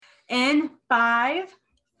In 5,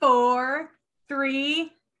 4,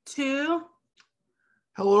 3, 2.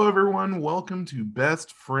 Hello, everyone. Welcome to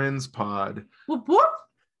Best Friends Pod. Whoop, whoop.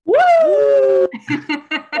 Woo!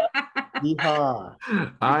 Yeehaw.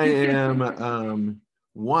 I am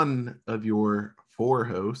one of your four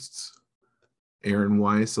hosts, Aaron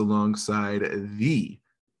Weiss, alongside the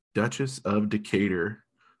Duchess of Decatur,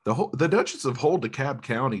 the Duchess of Whole DeKalb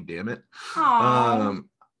County. Damn it! Aw,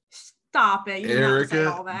 stop it! You didn't have to say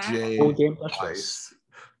all Erica that. J. Whole damn Weiss. Duchess.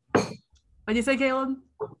 What'd you say, Caleb?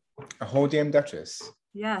 A whole damn Duchess.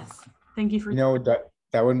 Yes. Thank you for. You know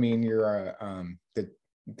that would mean you're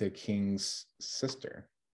the king's sister.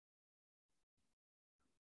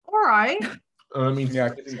 All right. I mean, Yeah,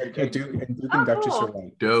 a Duke and Duchess cool. are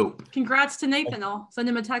like dope. Congrats to Nathan. I'll send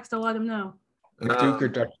him a text to let him know. a Duke or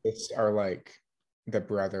Duchess are like the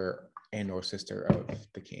brother and or sister of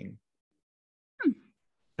the king.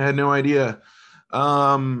 I had no idea.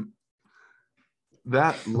 That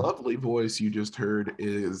lovely voice you just heard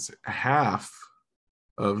is half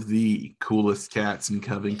of the coolest cats in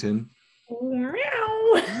Covington.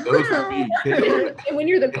 Those would be Caleb And when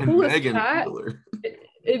you're the and coolest Megan cat, Wheeler.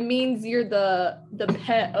 it means you're the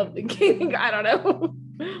pet of the king. I don't know.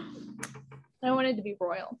 I wanted to be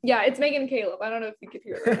royal. Yeah, it's Megan and Caleb. I don't know if you could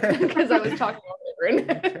hear that because I was talking over it.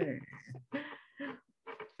 Okay.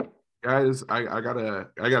 Guys, I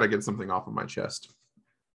gotta get something off of my chest.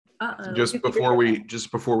 Uh-oh. Just before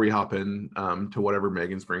we hop in to whatever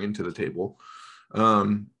Megan's bringing to the table.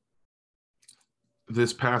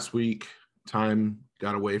 This past week, time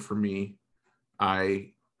got away from me.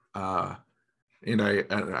 I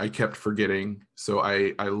kept forgetting. So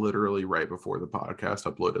I literally right before the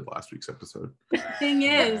podcast uploaded last week's episode. The thing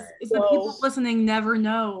is the people listening never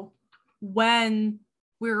know when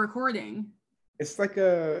we're recording. It's like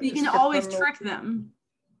You can always trick them.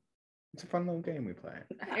 It's a fun little game we play.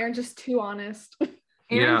 Aaron's just too honest.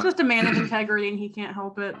 Aaron's just a man of integrity and he can't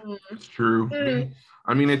help it. It's true. Mm.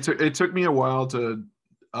 I mean, it took me a while to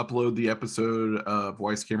upload the episode of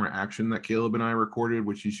Weiss Camera Action that Caleb and I recorded,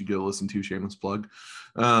 which you should go listen to, shameless plug.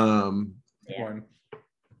 Yeah. One.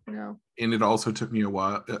 No. And it also took me a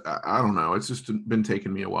while. I don't know. It's just been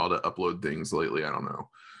taking me a while to upload things lately. I don't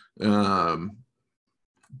know.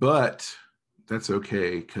 But that's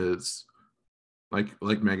okay because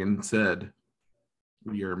like Megan said,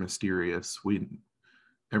 we are mysterious.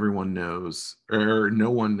 Everyone knows, or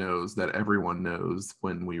no one knows that everyone knows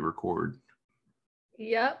when we record.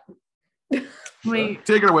 Yep. Wait.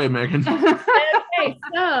 Take it away, Megan. Okay,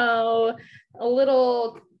 so a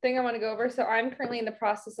little thing I want to go over. So I'm currently in the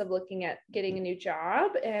process of looking at getting a new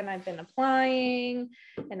job, and I've been applying,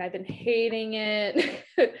 and I've been hating it.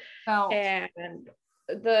 And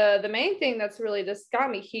the main thing that's really just got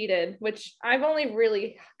me heated, which I've only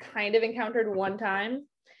really kind of encountered one time,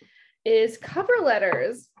 is cover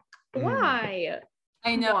letters. Why?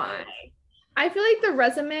 I know. Why? I feel like the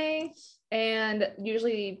resume, and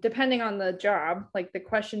usually depending on the job, like the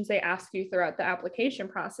questions they ask you throughout the application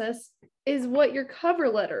process is what your cover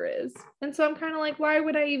letter is. And so I'm kind of like, why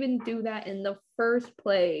would I even do that in the first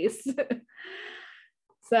place?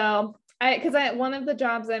 So one of the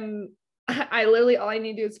jobs I literally, all I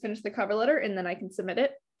need to do is finish the cover letter and then I can submit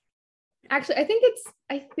it. Actually, I think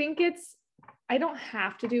it's I don't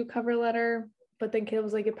have to do cover letter, but then Caleb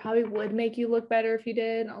was like, it probably would make you look better if you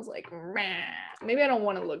did. And I was like, maybe I don't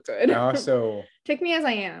want to look good. Also, take me as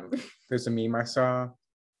I am. there's a meme I saw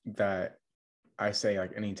that I say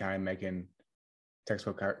like anytime Megan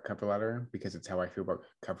textbook cover letter because it's how I feel about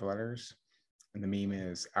cover letters. And the meme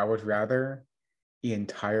is, I would rather the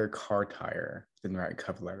entire car tire than write a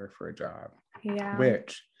cover letter for a job. Yeah.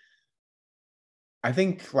 Which I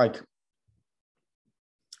think like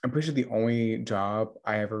I'm pretty sure the only job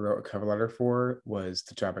I ever wrote a cover letter for was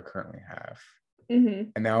the job I currently have. Mm-hmm.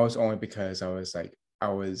 And that was only because I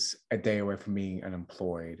was a day away from being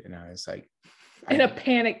unemployed. And I was like, in a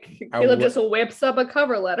panic, Caleb just whips up a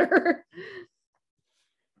cover letter.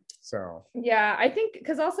 So yeah, I think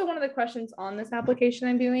because also one of the questions on this application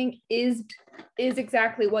I'm doing is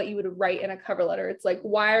exactly what you would write in a cover letter. It's like,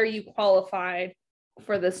 why are you qualified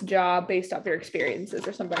for this job based off your experiences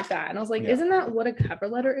or something like that? And I was like, isn't that what a cover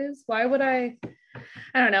letter is? Why would I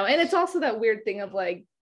don't know. And it's also that weird thing of like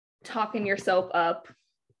talking yourself up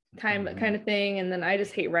kind of thing. And then I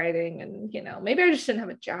just hate writing, and maybe I just shouldn't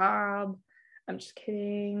have a job. I'm just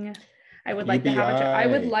kidding. I would like to have a job. I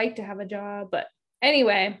would like to have a job, but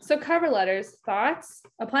anyway, so cover letters, thoughts,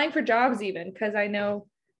 applying for jobs even, because I know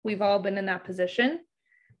we've all been in that position,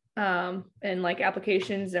 and like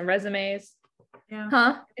applications and resumes. Yeah.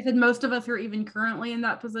 Huh? I said most of us are even currently in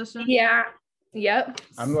that position. Yeah. Yep.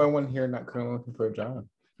 I'm the only one here not currently looking for a job.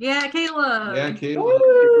 Yeah, Kayla. Yeah, Kayla.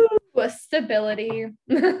 Woo! Stability.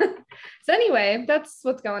 So anyway, that's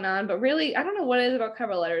what's going on. But really, I don't know what it is about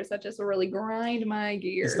cover letters that just really grind my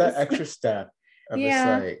gears. It's that extra step of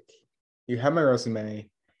Yeah. it's like, you have my resume,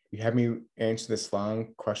 you have me answer this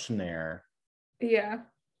long questionnaire, Yeah.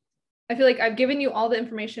 I feel like I've given you all the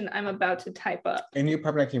information I'm about to type up. and you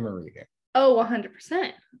probably not even read it. Oh,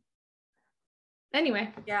 100%.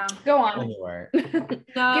 Anyway, Yeah. go on. Anyway,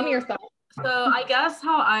 Give me your thoughts. So I guess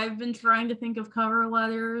how I've been trying to think of cover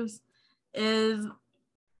letters is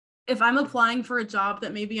if I'm applying for a job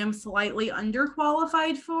that maybe I'm slightly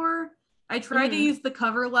underqualified for, I try to use the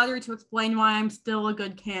cover letter to explain why I'm still a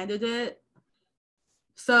good candidate.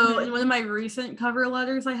 So in one of my recent cover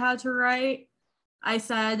letters I had to write, I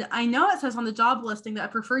said, I know it says on the job listing that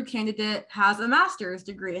a preferred candidate has a master's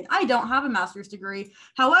degree, and I don't have a master's degree.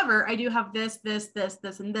 However, I do have this,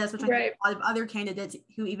 and this, which I think a lot of other candidates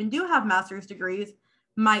who even do have master's degrees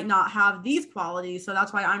might not have these qualities. So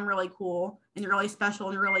that's why I'm really cool and really special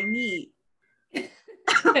and really neat.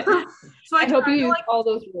 So I hope you use all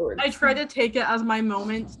those words. I try to take it as my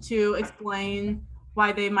moment to explain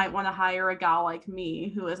why they might want to hire a gal like me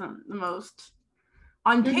who isn't the most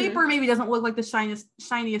on paper, maybe doesn't look like the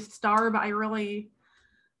shiniest star, but I really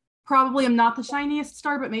probably am not the shiniest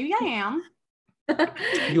star, but maybe I am.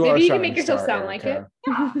 Maybe you can make yourself sound like it.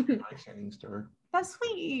 Yeah. My shining star. That's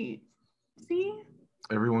sweet. See?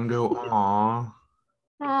 Everyone go, aww.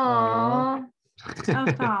 Aww. Oh,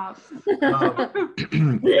 stop.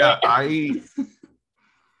 Yeah,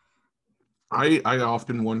 I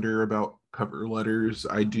often wonder about cover letters.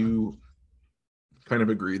 I do kind of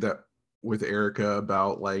agree that with Erica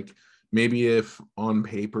about like maybe if on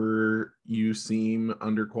paper you seem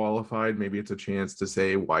underqualified, maybe it's a chance to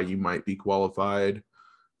say why you might be qualified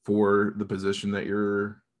for the position that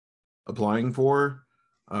you're applying for,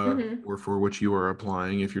 or for which you are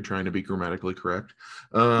applying if you're trying to be grammatically correct.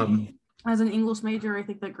 As an English major, I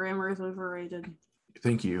think that grammar is overrated.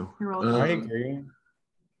 Thank you. You're welcome. I agree.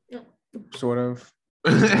 Sort of.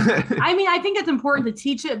 I mean, I think it's important to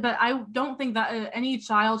teach it, but I don't think that any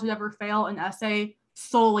child should ever fail an essay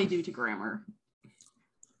solely due to grammar.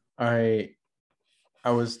 I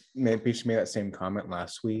was Peach made that same comment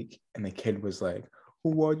last week, and the kid was like,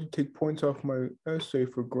 well, why'd you take points off my essay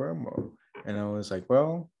for grammar? And I was like,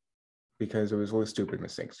 well, because it was really stupid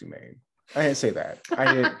mistakes you made. I didn't say that.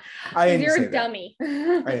 I didn't You're say a dummy.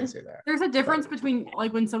 That. I didn't say that. There's a difference between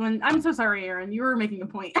like when someone, I'm so sorry, Aaron, you were making a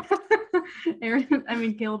point.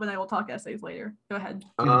 Caleb and I will talk essays later. Go ahead.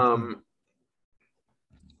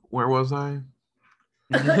 Where was I?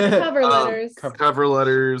 Cover letters. Cover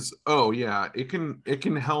letters. Oh yeah, it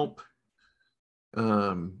can help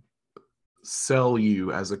sell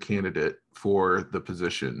you as a candidate for the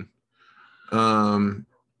position.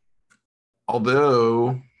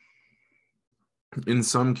 Although in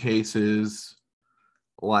some cases,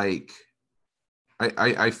 like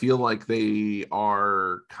I feel like they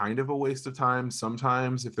are kind of a waste of time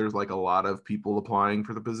sometimes if there's like a lot of people applying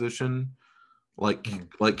for the position. Like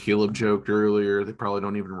Caleb joked earlier, they probably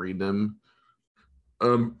don't even read them.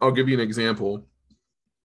 I'll give you an example.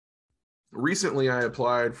 Recently, I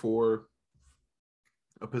applied for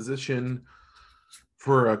a position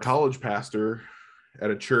for a college pastor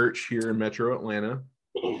at a church here in Metro Atlanta.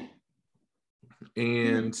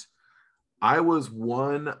 And I was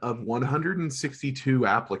one of 162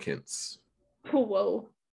 applicants. Whoa.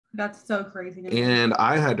 That's so crazy. And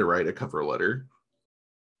I had to write a cover letter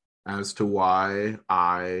as to why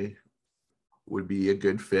I would be a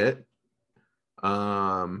good fit.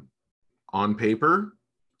 On paper,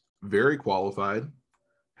 very qualified,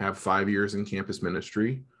 have 5 years in campus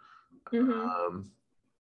ministry.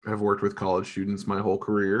 I've worked with college students my whole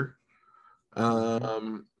career.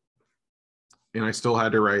 And I still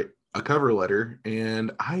had to write a cover letter,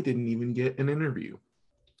 and I didn't even get an interview.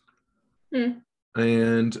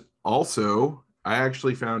 And also, I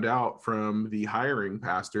actually found out from the hiring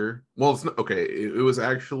pastor. Well, it's not, okay. It was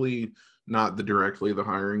actually not directly the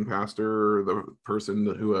hiring pastor or the person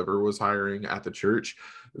that whoever was hiring at the church.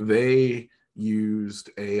 They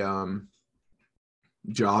used a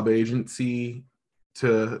job agency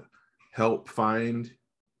to help find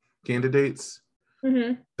candidates.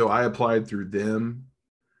 So I applied through them,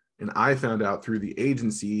 and I found out through the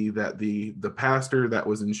agency that the pastor that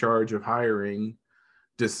was in charge of hiring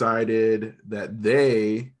decided that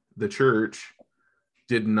the church,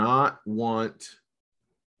 did not want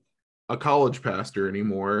a college pastor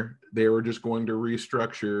anymore. They were just going to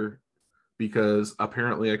restructure because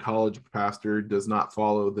apparently a college pastor does not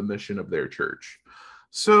follow the mission of their church.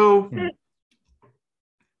 So,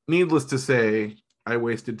 needless to say, I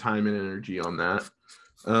wasted time and energy on that.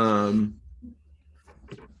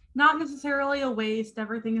 Not necessarily a waste.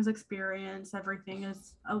 Everything is experience. Everything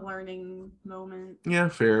is a learning moment. Yeah,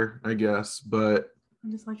 fair, I guess. But I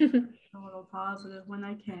just like to be a little positive when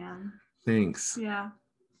I can. thanks. Yeah.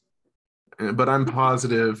 But I'm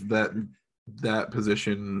positive that that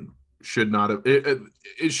position should not have.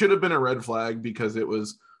 It should have been a red flag because it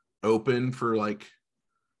was open for like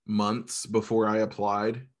months before I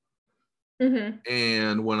applied.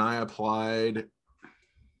 And when I applied,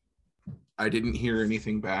 I didn't hear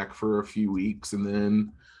anything back for a few weeks, and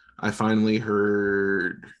then I finally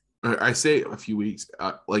heard. I say a few weeks,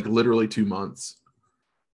 like literally 2 months.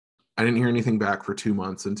 I didn't hear anything back for 2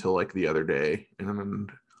 months until like the other day,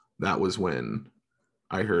 and that was when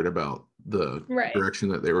I heard about the direction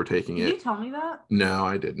that they were taking it. Did you tell me that? No,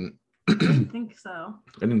 I didn't. I didn't think so.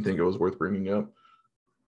 I didn't think it was worth bringing up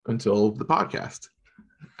until the podcast.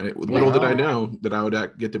 Little did I know that I would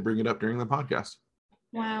get to bring it up during the podcast.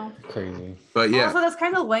 Wow. Crazy. But yeah. Also, that's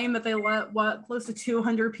kind of lame that they let close to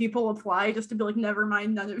 200 people apply just to be like, never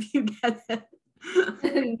mind, none of you get it.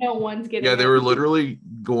 No one's getting Yeah, it. they were literally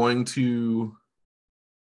going to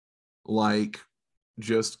like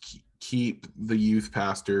just keep the youth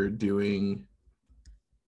pastor doing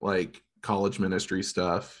like college ministry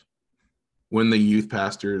stuff when the youth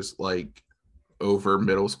pastors like over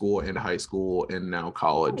middle school and high school and now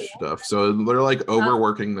college stuff. So they're like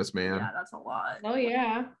overworking this man. Yeah, that's a lot. Oh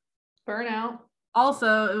yeah. Burnout.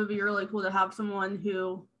 Also, it would be really cool to have someone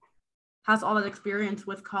who has all that experience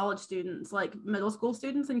with college students. Like middle school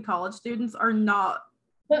students and college students are not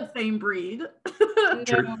the same breed.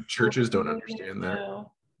 Churches don't understand that.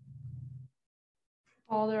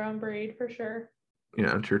 All their own breed for sure.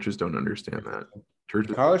 Yeah, churches don't understand that.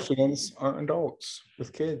 Churches. College students aren't adults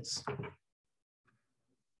with kids.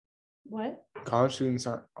 What? College students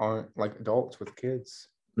aren't like adults with kids.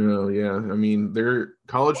 No, yeah. I mean,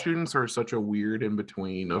 college students are such a weird in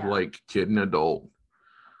between of like kid and adult.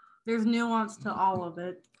 There's nuance to all of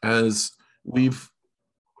it. As we've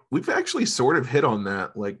actually sort of hit on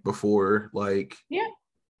that like before, like yeah.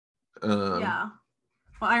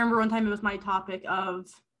 Well, I remember one time it was my topic of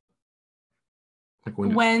like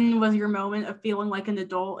when was your moment of feeling like an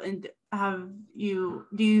adult, and do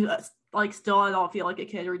you like still at all feel like a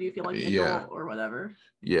kid, or do you feel like an adult or whatever?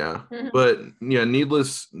 Yeah. But yeah,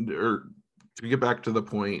 to get back to the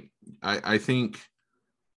point, I think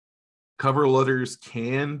cover letters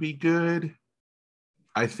can be good.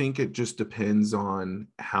 I think it just depends on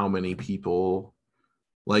how many people,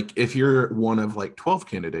 like if you're one of like 12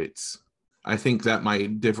 candidates, I think that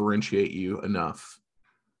might differentiate you enough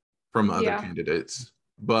from other candidates.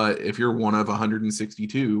 But if you're one of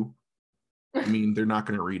 162, I mean, they're not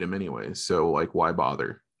going to read them anyway. So like, why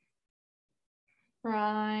bother?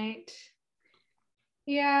 Right.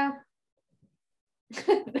 Yeah.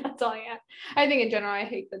 That's all I got. I think in general, I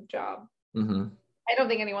hate the job. I don't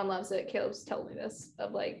think anyone loves it. Caleb's telling me this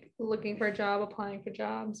of like looking for a job, applying for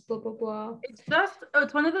jobs, blah, blah, blah.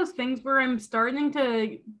 It's one of those things where I'm starting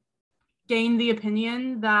to gain the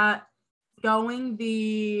opinion that going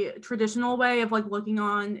the traditional way of like looking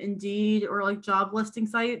on Indeed or like job listing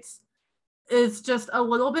sites is just a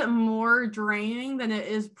little bit more draining than it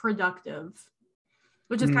is productive,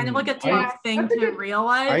 which is kind of like a tough thing to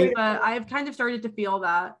realize, but I've kind of started to feel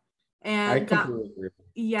that. And I completely agree.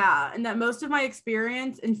 Yeah, and that most of my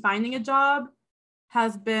experience in finding a job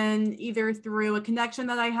has been either through a connection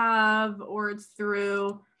that I have, or it's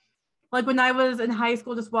through, like when I was in high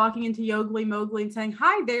school, just walking into Yogli Mowgli and saying,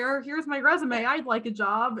 "Hi there, here's my resume. I'd like a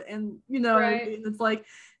job." And you know, it's like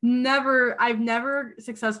I've never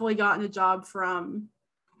successfully gotten a job from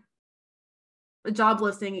a job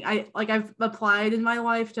listing. I've applied in my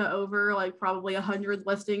life to over like probably 100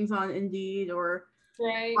 listings on Indeed or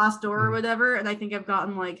Glassdoor or whatever, and I think I've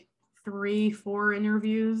gotten like 3-4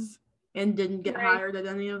 interviews and didn't get hired at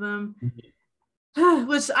any of them.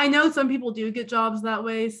 Which I know some people do get jobs that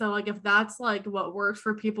way, so like if that's like what works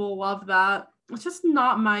for people, love that. It's just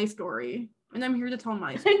not my story, and I'm here to tell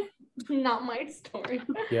my story. Not my story.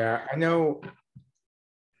 Yeah, I know.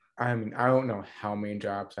 I mean, I don't know how many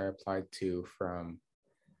jobs I applied to from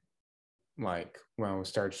like when I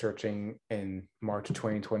started searching in March of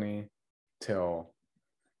 2020 till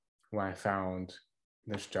when I found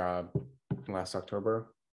this job last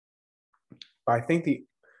October. But I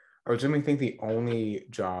legitimately think the only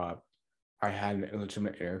job I had an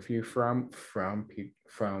illegitimate interview from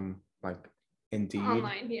like Indeed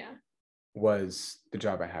online, was the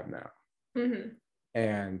job I have now.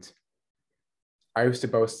 And I used to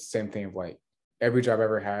boast the same thing of like every job I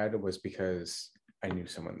ever had was because I knew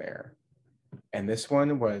someone there. And this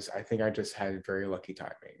one was, I think I just had very lucky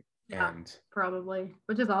timing. Yeah. And Probably,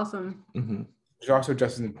 which is awesome. Mhm. it's also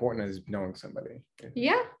just as important as knowing somebody.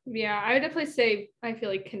 Yeah, I would definitely say I feel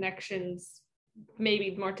like connections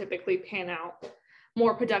maybe more typically pan out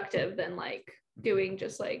more productive than like doing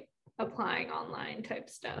just like applying online type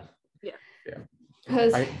stuff. Yeah.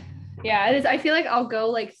 Because I- it is. I feel like I'll go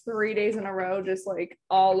like 3 days in a row, just like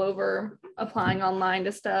all over applying online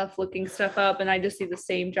to stuff, looking stuff up, and I just see the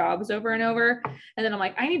same jobs over and over. And then I'm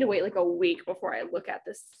like, I need to wait like a week before I look at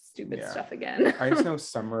this stupid Yeah. stuff again. I just know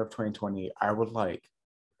summer of 2020, I would like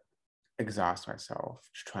exhaust myself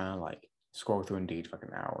just trying to like scroll through Indeed for like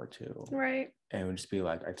an hour or two. Right. And it would just be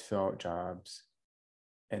like I'd fill out jobs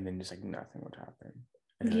and then just like nothing would happen.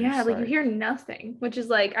 And it was Yeah, just, like you hear nothing, which is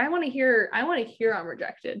like I want to hear I'm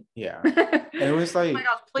rejected. Yeah. And it was like Oh my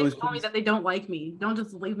gosh, it please was tell me that they don't like me. Don't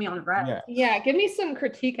just leave me on red. yeah, Yeah, give me some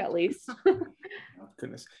critique at least.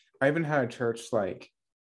 goodness. I even had a church like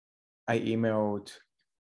I emailed,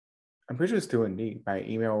 I'm pretty sure it's still Indeed, but I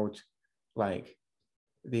emailed like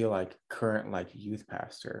the like current like youth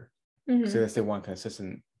pastor. Mhm. So that's the one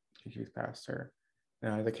consistent youth pastor.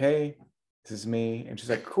 And I was like, hey, this is me. And she's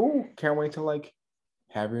like, cool, can't wait to like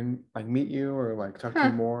have you like meet you or like talk to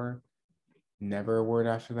you more. Never a word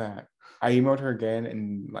after that. I emailed her again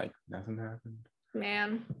and like nothing happened.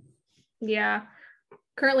 Man. Yeah.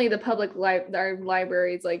 Currently the public our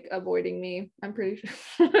library is like avoiding me. I'm pretty sure.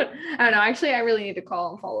 I don't know. Actually, I really need to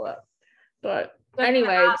call and follow up. But So can I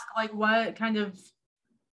anyway, ask, like, what kind of, do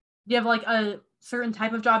you have like a certain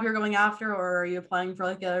type of job you're going after, or are you applying for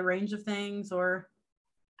like a range of things, or?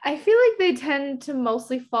 I feel like they tend to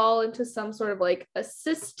mostly fall into some sort of like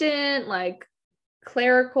assistant, like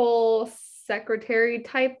clerical secretary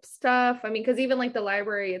type stuff. I mean, because even like the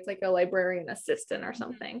library, it's like a librarian assistant or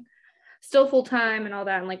something. Still full time and all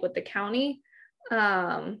that, and like with the county.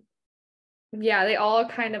 Yeah, they all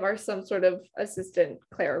kind of are some sort of assistant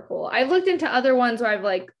clerical. I've looked into other ones where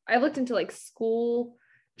I've looked into like school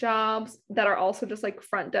jobs that are also just like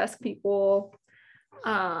front desk people.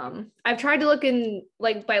 I've tried to look in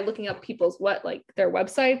like by looking up people's their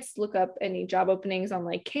websites, look up any job openings on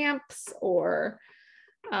like camps or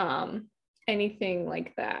anything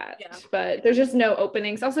like that. Yeah. But there's just no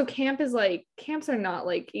openings. Also, camps are not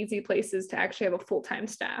like easy places to actually have a full-time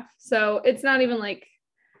staff. So it's not even like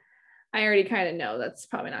I already kind of know that's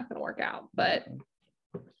probably not going to work out. But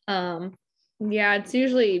yeah, it's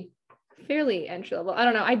usually fairly entry level. I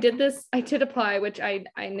don't know. I did apply, which I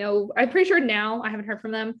know, I'm pretty sure now, I haven't heard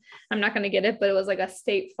from them. I'm not going to get it, but it was like a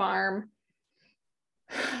State Farm,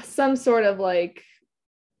 some sort of like,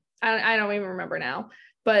 I don't even remember now,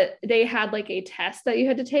 but they had like a test that you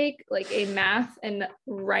had to take, like a math and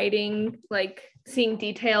writing, like seeing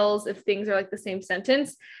details if things are like the same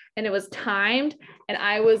sentence. And it was timed, and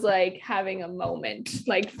I was like having a moment,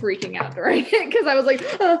 like freaking out during it because I was like,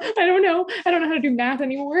 I don't know how to do math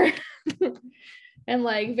anymore. And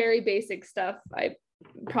like very basic stuff I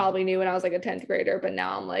probably knew when I was like a 10th grader, but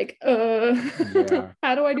now I'm like, Yeah.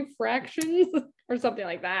 how do I do fractions or something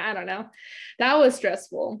like that? I don't know. That was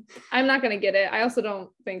stressful. I'm not gonna get it. I also don't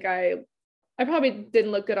think I probably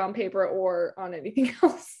didn't look good on paper or on anything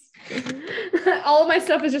else. All of my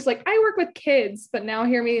stuff is just like, I work with kids, but now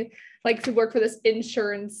hear me like to work for this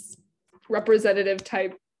insurance representative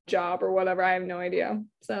type job or whatever. I have no idea.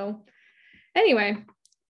 So anyway,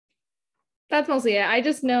 that's mostly it. I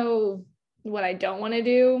just know what I don't want to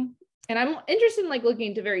do. And I'm interested in like looking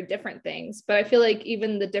into very different things, but I feel like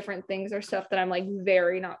even the different things are stuff that I'm like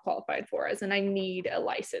very not qualified for, as in I need a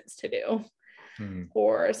license to do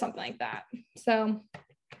or something like that. So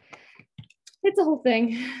it's a whole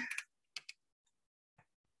thing.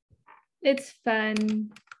 It's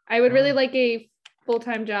fun. I would really like a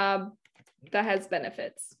full-time job that has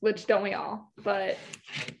benefits, which don't we all? But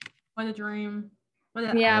What a dream. What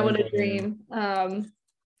a dream.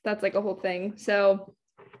 That's like a whole thing. So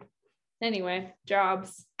anyway,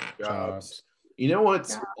 jobs. You know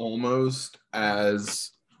what's almost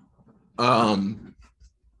as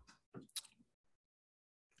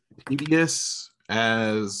tedious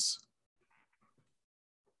as,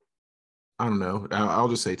 I don't know, I'll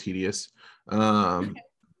just say tedious.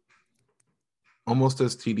 Almost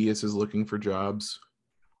as tedious as looking for jobs.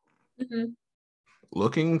 Mm-hmm.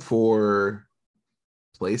 Looking for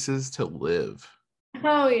places to live.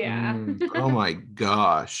 Oh yeah. Oh my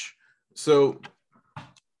gosh. So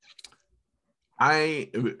I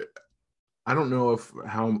don't know if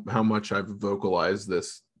how much I've vocalized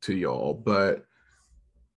this to y'all, but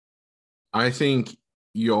I think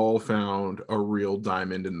y'all found a real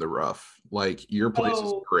diamond in the rough. Like, your place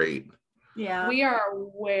is great. Yeah. We are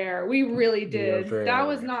aware. We really did. very That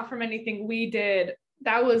was aware. not from anything we did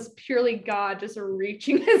That was purely God just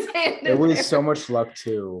reaching his hand. It was there. so much luck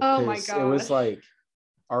too. Oh my 'cause it was gosh. like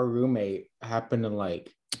our roommate happened to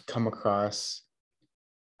like come across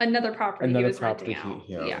Another property he another was property renting out.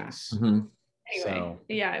 he Yeah. owns. Mhm. Anyway, So,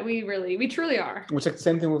 yeah, we truly are. which like the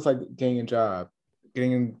same thing with like getting a job,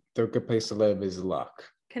 getting the good place to live is luck.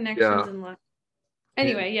 Connections Yeah. and luck.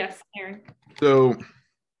 Anyway, yes, Aaron. So,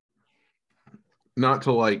 not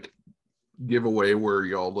to like give away where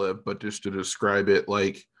y'all live, but just to describe it,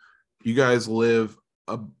 like you guys live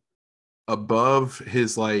above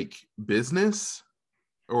his like business,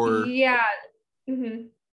 or Yeah. Mhm.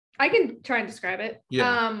 I can try and describe it.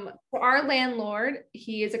 Yeah. For our landlord,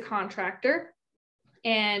 he is a contractor,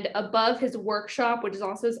 and above his workshop, which is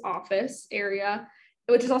also his office area,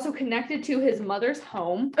 which is also connected to his mother's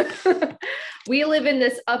home. We live in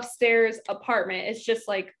this upstairs apartment. It's just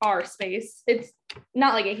like our space. It's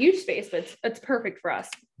not like a huge space, but it's perfect for us.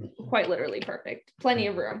 Quite literally perfect. Plenty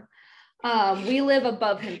of room. We live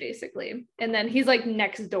above him basically. And then he's like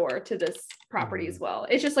next door to this property as well.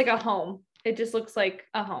 It's just like a home. It just looks like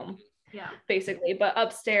a home. Yeah. Basically. But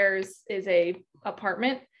upstairs is a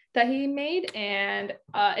apartment that he made, and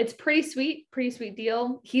it's pretty sweet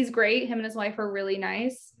deal. He's great. Him and his wife are really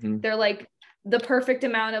nice. Mhm. They're like the perfect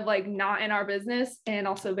amount of like not in our business and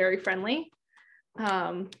also very friendly.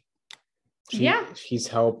 He's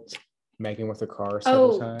helped Megan with the car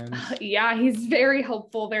several times. Yeah, he's very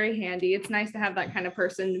helpful, very handy. It's nice to have that kind of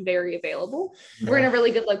person very available. We're in a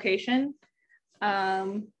really good location.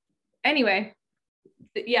 Anyway,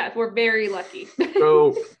 yeah, we're very lucky.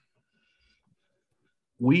 So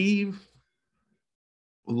we've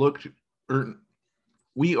looked, or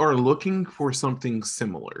we are looking for something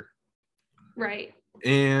similar. Right.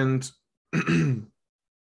 And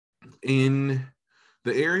in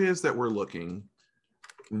the areas that we're looking,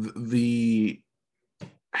 the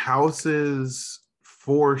houses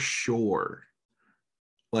for sure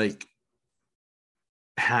like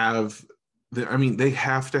have they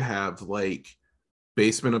have to have like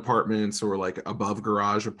basement apartments or like above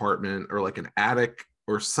garage apartment or like an attic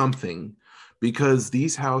or something, because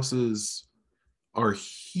these houses are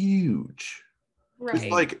huge. Right. It's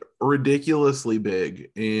like ridiculously big.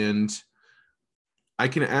 And I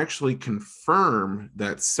can actually confirm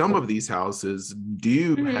that some of these houses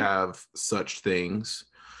do have such things,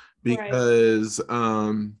 because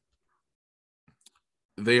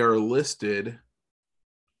they are listed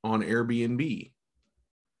on Airbnb.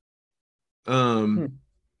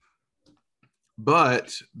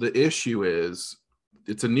 But the issue is,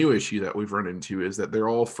 it's a new issue that we've run into, is that they're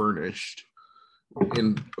all furnished.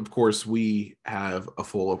 And of course, we have a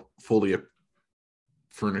fully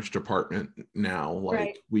furnished apartment now.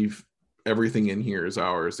 Like everything in here is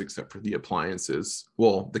ours except for the appliances.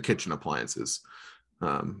 Well, the kitchen appliances.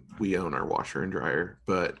 We own our washer and dryer,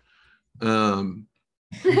 but oh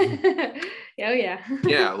yeah.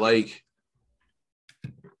 Yeah, like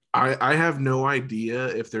I have no idea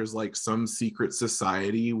if there's like some secret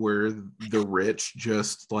society where the rich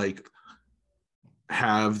just like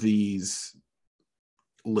have these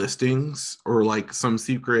listings, or like some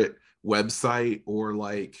secret website, or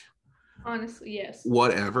like honestly, yes,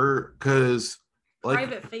 whatever, because like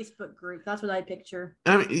private Facebook group, that's what I picture.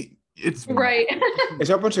 I mean, it's right. It's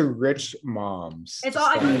a bunch of rich moms. It's all,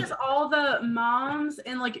 I think it's all the moms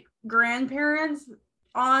and like grandparents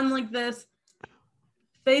on like this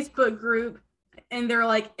Facebook group, and they're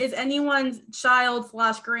like, is anyone's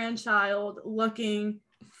child/grandchild looking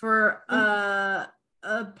for a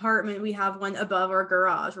apartment? We have one above our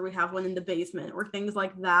garage, or we have one in the basement, or things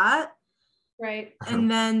like that. Right.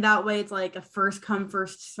 And then that way it's like a first come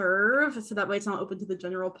first serve, so that way it's not open to the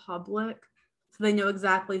general public, so they know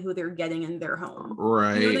exactly who they're getting in their home.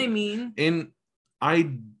 Right. You know what I mean? And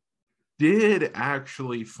I did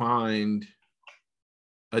actually find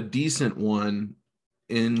a decent one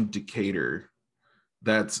in Decatur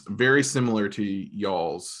that's very similar to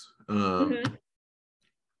y'all's.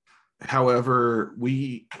 However,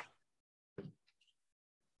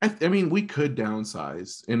 I mean, we could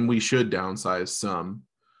downsize, and we should downsize some,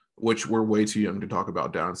 which we're way too young to talk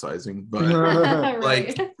about downsizing, but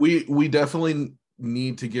like we definitely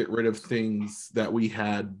need to get rid of things that we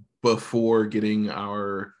had before getting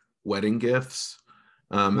our wedding gifts.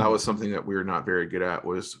 That was something that we were not very good at,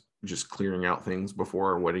 was just clearing out things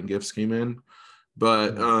before our wedding gifts came in.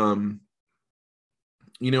 But I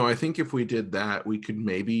think if we did that, we could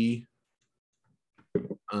maybe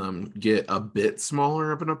get a bit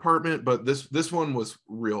smaller of an apartment. But this one was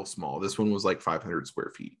real small. This one was like 500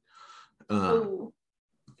 square feet. And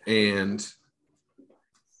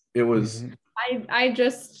it was I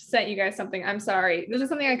just sent you guys something. I'm sorry. This is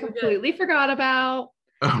something I completely forgot about.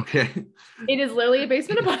 Okay. It is literally a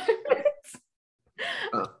basement apartment.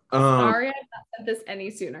 Sorry, I've not sent this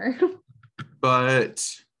any sooner. But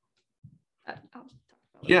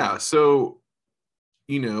yeah, so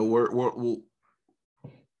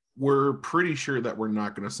we're pretty sure that we're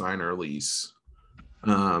not going to sign our lease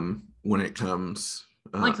when it comes.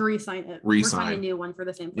 Like re-sign it. Re-sign. We're signing a new one for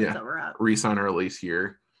the same place that we're at. Re-sign our lease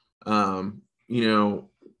here. I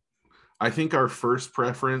think our first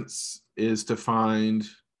preference is to find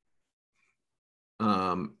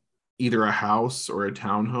either a house or a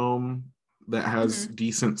townhome that has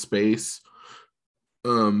decent space.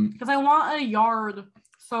 Because I want a yard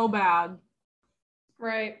so bad.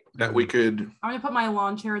 Right. That we could. I'm gonna put my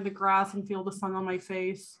lawn chair in the grass and feel the sun on my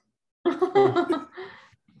face.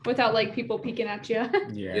 Without like people peeking at you.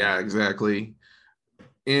 Yeah, exactly.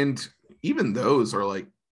 And even those are like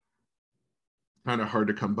kind of hard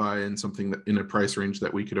to come by in something that in a price range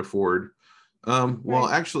that we could afford. Well,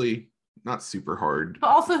 actually, not super hard. But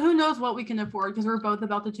also, who knows what we can afford because we're both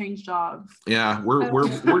about to change jobs. Yeah,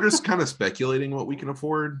 we're just kind of speculating what we can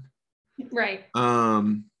afford. Right.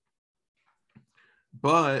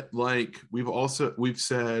 But like we've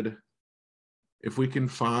said, if we can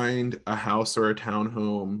find a house or a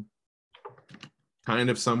townhome kind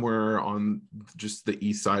of somewhere on just the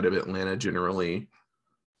east side of Atlanta generally,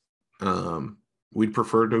 we'd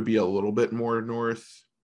prefer to be a little bit more north.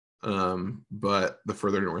 But the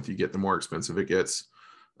further north you get, the more expensive it gets.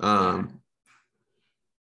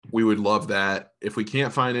 We would love that. If we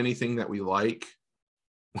can't find anything that we like,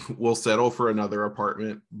 we'll settle for another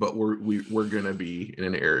apartment, but we're gonna be in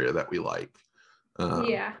an area that we like.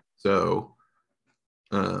 So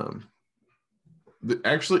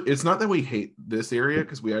actually, it's not that we hate this area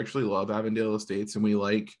because we actually love Avondale Estates and we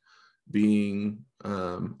like being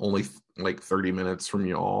only like 30 minutes from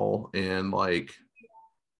y'all and like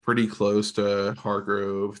pretty close to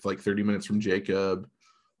Hargrove, like 30 minutes from Jacob.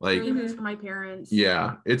 Like 30 minutes from my parents.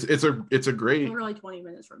 Yeah, it's a great. We're like 20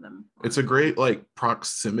 minutes from them. It's a great like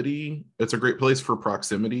proximity. It's a great place for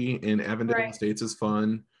proximity, and Avondale Estates is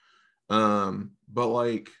fun. But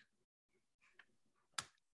like,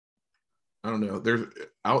 I don't know. There's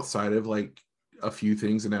outside of like a few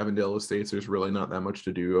things in Avondale Estates, there's really not that much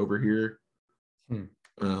to do over here. I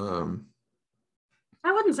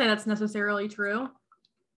wouldn't say that's necessarily true.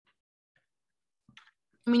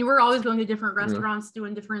 I mean, we're always going to different restaurants,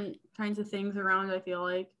 doing different kinds of things around, I feel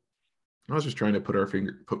like. I was just trying to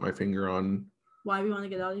put my finger on why we want to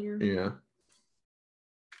get out of here. Yeah.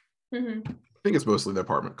 I think it's mostly the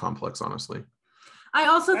apartment complex, honestly. I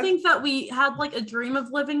also think that we had like a dream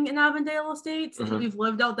of living in Avondale Estates, and we've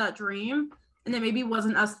lived out that dream, and it maybe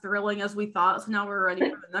wasn't as thrilling as we thought. So now we're ready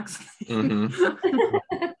for the next thing.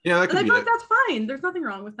 Yeah, that could and I be feel like that's fine. There's nothing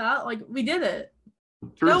wrong with that. Like, we did it.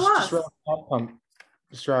 Go us.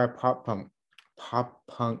 Just try a pop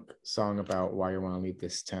punk song about why you want to leave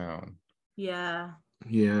this town. Yeah.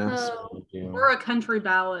 Yes. Or a country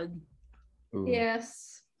ballad. Ooh.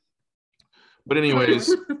 Yes. But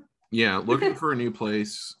anyways, yeah, looking for a new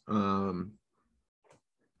place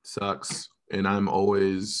sucks, and I'm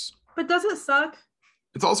always. But does it suck?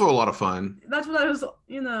 It's also a lot of fun. That's what I was,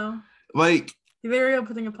 like. There you go,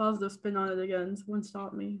 putting a positive spin on it again. Someone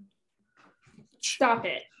stop me. Stop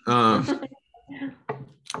it.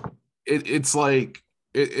 It's like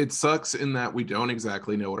it sucks in that we don't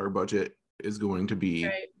exactly know what our budget is going to be.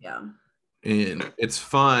 Right. Yeah. And it's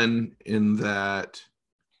fun in that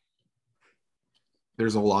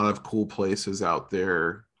there's a lot of cool places out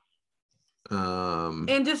there.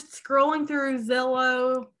 And just scrolling through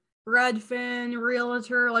Zillow, Redfin,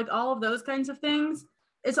 Realtor, like all of those kinds of things,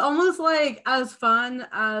 it's almost like as fun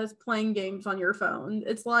as playing games on your phone.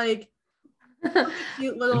 It's like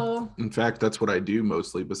cute little. In fact, that's what I do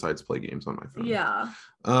mostly besides play games on my phone. Yeah.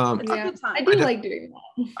 I do like doing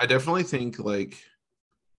that. I definitely think like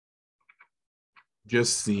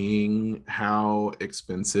just seeing how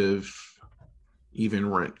expensive even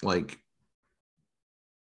rent like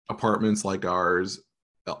apartments like ours,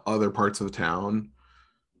 other parts of the town,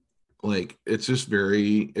 like it's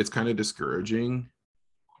kind of discouraging.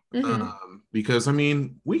 Because I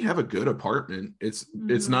mean, we have a good apartment. It's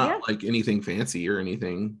not like anything fancy or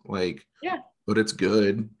anything like, but it's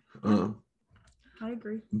good. I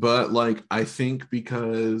agree. But like, I think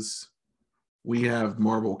because we have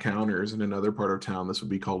marble counters in another part of town, this would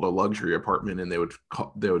be called a luxury apartment, and they would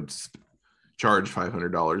charge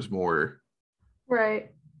 $500 more.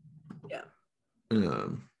 Right. Yeah.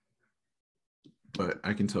 But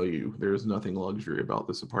I can tell you, there's nothing luxury about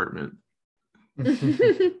this apartment.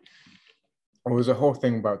 It was a whole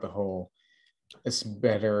thing about the whole it's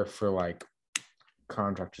better for like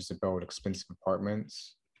contractors to build expensive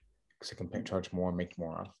apartments because they can charge more, make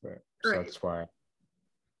more off of it. So Right. that's why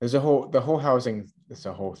there's the whole housing is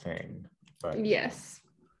a whole thing. But Yes.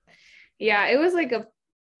 Yeah, it was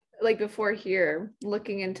like before here,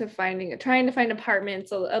 looking into trying to find apartments.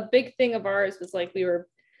 So a big thing of ours was like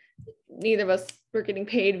neither of us were getting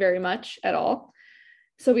paid very much at all.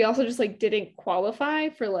 So we also just like didn't qualify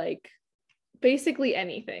for like basically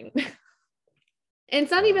anything. And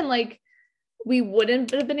it's not even like we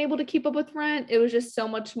wouldn't have been able to keep up with rent. It was just so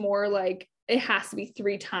much more like it has to be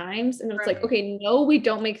 3 times. And it's like, okay, no, we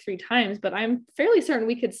don't make 3 times, but I'm fairly certain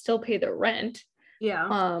we could still pay the rent.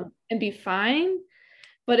 Yeah. And be fine.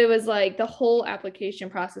 But it was like the whole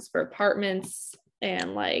application process for apartments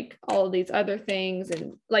and like all of these other things.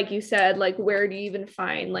 And like you said, like where do you even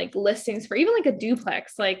find like listings for even like a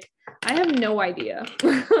duplex? Like I have no idea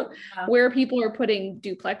where people are putting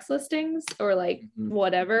duplex listings or like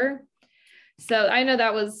whatever. So I know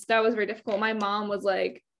that was very difficult. My mom was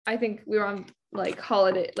like, I think we were on like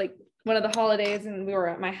holiday, like one of the holidays, and we were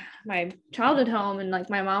at my childhood home, and like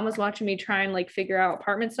my mom was watching me try and like figure out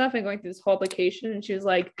apartment stuff and going through this whole application, and she was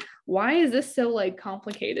like, why is this so like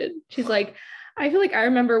complicated? She's like, I feel like I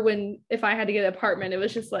remember if I had to get an apartment, it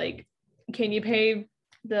was just like, can you pay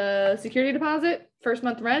the security deposit, first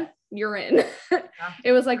month rent, you're in.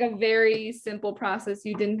 It was like a very simple process.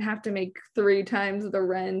 You didn't have to make 3 times the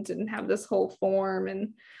rent and have this whole form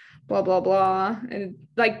and blah blah blah, and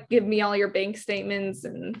like give me all your bank statements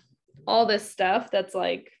and all this stuff that's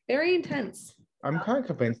like very intense. I'm kind of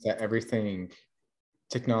convinced that everything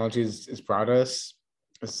technology has brought us,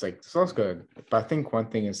 it's like, it's all good. But I think one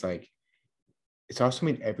thing is like, it's also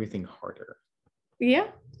made everything harder. Yeah.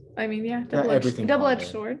 I mean, yeah, double-edged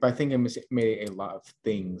sword. But I think it made a lot of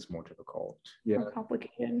things more difficult. Yeah. More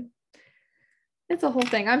complicated. It's a whole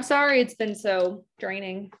thing. I'm sorry it's been so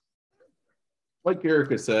draining. Like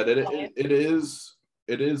Erica said, it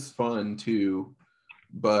is fun too,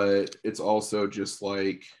 but it's also just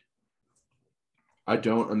like, I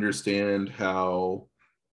don't understand how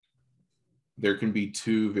there can be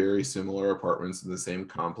 2 very similar apartments in the same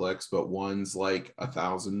complex, but one's like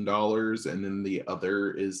 $1,000 and then the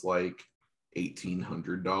other is like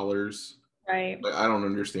 $1,800. Right. Like, I don't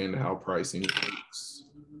understand how pricing works.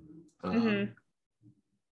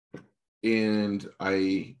 And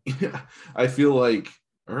I feel like,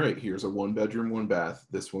 all right, here's a 1-bedroom, 1-bath.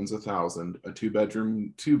 This one's $1,000. A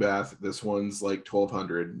 2-bedroom, 2-bath. This one's like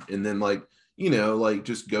 $1,200. And then like, like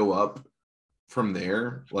just go up from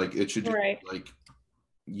there. Like it should be like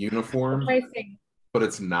uniform, but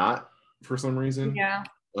it's not for some reason. Yeah.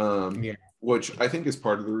 Which I think is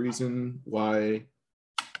part of the reason why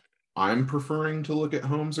I'm preferring to look at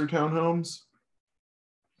homes or townhomes.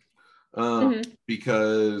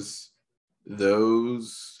 Because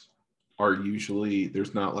those are usually,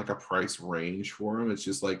 there's not like a price range for them. It's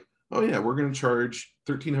just like, oh yeah, we're going to charge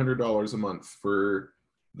 $1,300 a month for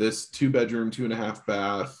this 2-bedroom,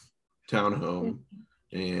 2.5-bath townhome,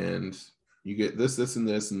 and you get this, and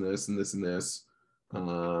this, and this, and this, and this.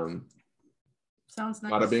 Sounds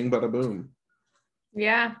nice. Bada bing, bada boom.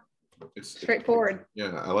 Yeah. It's straightforward.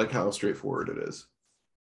 Yeah, I like how straightforward it is.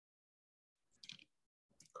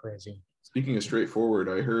 Crazy. Speaking of straightforward,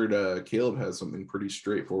 I heard Caleb has something pretty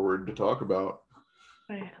straightforward to talk about.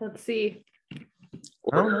 Let's see.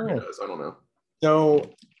 I don't know. So,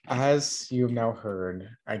 as you've now heard,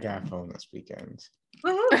 I got a phone this weekend.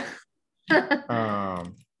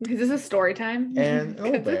 Is this a story time? And a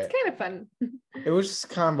little bit. It's kind of fun. It was just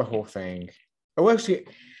kind of a whole thing. This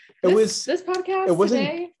podcast.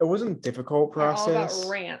 It wasn't a difficult process. All about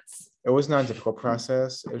rants. It was not a difficult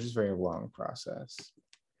process. It was just a very long process.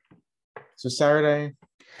 So Saturday,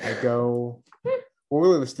 I go. Well,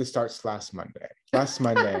 really, this starts last Monday. Last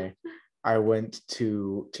Monday, I went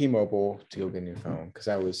to T-Mobile to go get a new phone because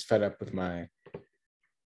I was fed up with my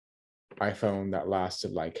iPhone that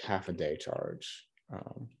lasted like half a day charge.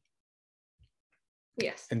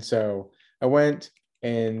 Yes. And so I went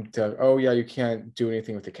and oh yeah, you can't do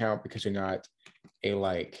anything with the account because you're not a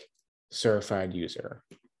like certified user.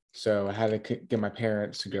 So I had to get my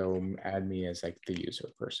parents to go add me as like the user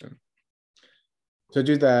person. So I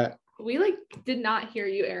do that. We like did not hear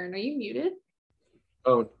you, Aaron. Are you muted?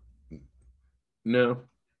 Oh no.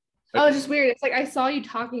 Oh, it's just weird. It's like I saw you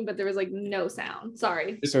talking, but there was like no sound.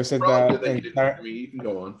 Sorry. So I said that. And you didn't hear me. You can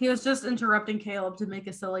go on. He was just interrupting Caleb to make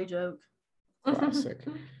a silly joke. Classic.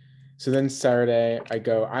 So then Saturday, I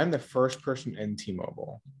go. I'm the first person in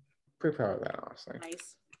T-Mobile. Pretty proud of that, honestly.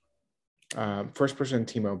 Nice. First person in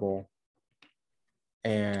T-Mobile,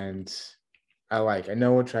 and I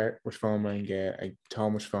know which phone I'm gonna get. I tell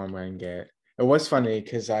them which phone I'm gonna get, It was funny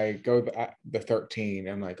because I go at the 13.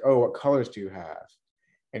 I'm like, oh, what colors do you have?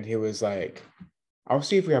 And he was like, I'll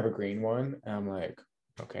see if we have a green one. And I'm like,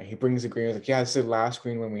 okay. He brings the green. I was like, yeah, it's the last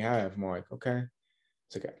green one we have. I'm like, okay,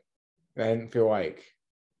 it's okay. And I didn't feel like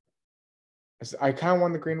I kind of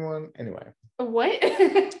want the green one anyway. What?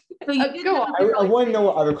 So you Go on. I want to know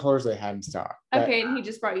what other colors they had in stock. Okay, and he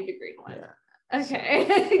just brought you the green one. Yeah.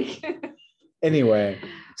 Okay. Anyway,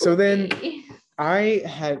 so then Okay. I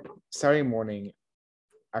had Saturday morning,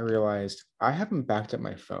 I realized I haven't backed up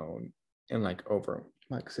my phone in like over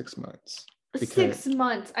like 6 months. 6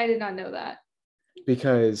 months. I did not know that.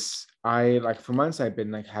 Because I like for months I've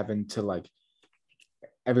been like having to like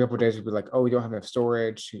every couple of days would be like, oh, we don't have enough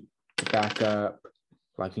storage to back up.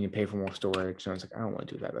 Like, you need to pay for more storage. And I was like, I don't want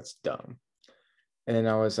to do that. That's dumb. And then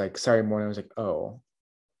I was like, Saturday morning, I was like, oh,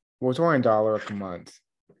 well, it's only $1 a month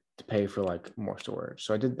to pay for like more storage.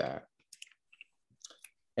 So I did that.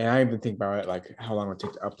 And I didn't even think about it, like how long it would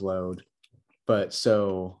take to upload. But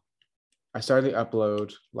so I started the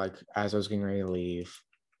upload like as I was getting ready to leave,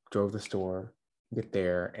 drove to the store, get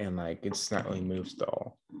there, and like it's not really moved at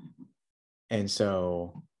all. And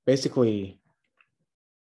so basically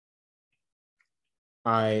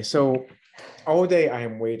all day I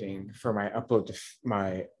am waiting for my upload to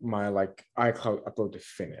my like iCloud upload to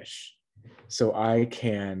finish, so I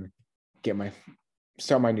can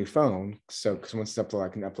start my new phone. So because once it's uploaded, I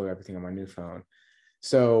can upload everything on my new phone.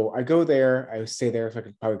 So I go there, I stay there for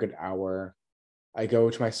like probably a good hour. I go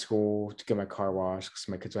to my school to get my car washed because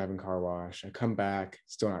my kids are having car wash. I come back,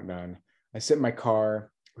 still not done. I sit in my car,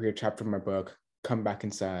 read a chapter of my book, come back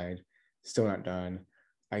inside, still not done.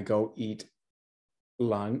 I go eat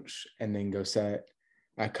lunch and then go sit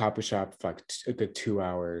at a coffee shop for like a good 2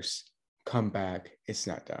 hours, come back, it's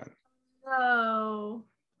not done. Oh.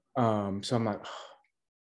 So I'm like,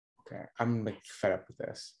 oh, okay, I'm like fed up with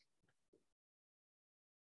this.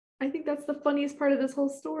 I think that's the funniest part of this whole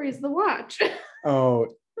story is the watch. Oh.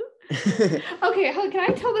 Okay, can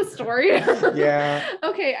I tell the story? Yeah.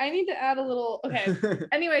 Okay, I need to add a little. Okay.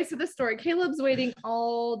 Anyway, so the story, Caleb's waiting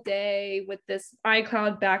all day with this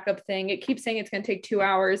iCloud backup thing. It keeps saying it's going to take 2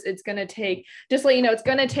 hours. It's going to take, just let you know, it's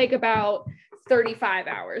going to take about 35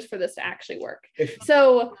 hours for this to actually work.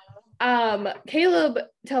 So Caleb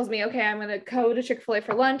tells me, okay, I'm going to go to Chick-fil-A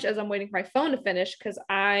for lunch as I'm waiting for my phone to finish because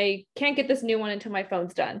I can't get this new one until my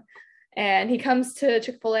phone's done. And he comes to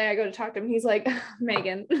Chick-fil-A. I go to talk to him. He's like,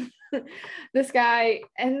 Megan, this guy.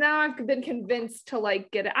 And now I've been convinced to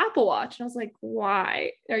like get an Apple Watch. And I was like,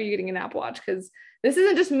 why are you getting an Apple Watch? Because this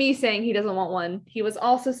isn't just me saying he doesn't want one. He was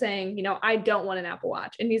also saying, you know, I don't want an Apple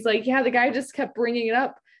Watch. And he's like, yeah, the guy just kept bringing it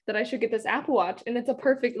up that I should get this Apple Watch. And it's a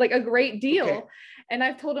perfect, like a great deal. Okay. And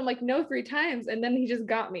I've told him like no 3 times. And then he just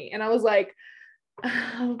got me. And I was like,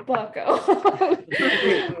 oh, bucko.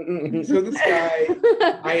 So this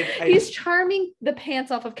guy, he's charming the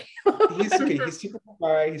pants off of Caleb. He's super cool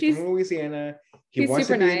guy. He's from Louisiana. He's wants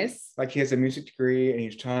super nice. Like he has a music degree and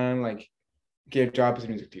he's trying to like get a job as a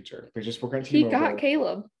music teacher. But just working at T-Mobile. He got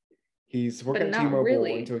Caleb. He's working at T-Mobile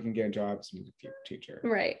until he can get a job as a music teacher.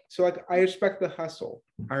 Right. So like I respect the hustle.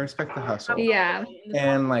 Yeah.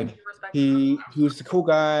 And like he was the cool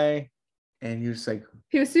guy. And he was like,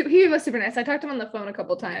 he was super nice. I talked to him on the phone a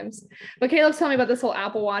couple times, but Caleb's telling me about this whole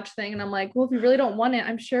Apple Watch thing. And I'm like, well, if you really don't want it,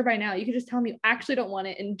 I'm sure by now you could just tell me you actually don't want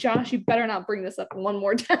it. And Josh, you better not bring this up one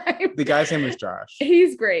more time. The guy's name is Josh.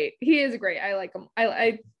 He's great. He is great. I like him.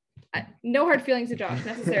 I no hard feelings to Josh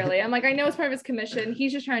necessarily. I'm like, I know it's part of his commission.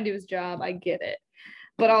 He's just trying to do his job. I get it.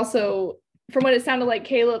 But also from what it sounded like,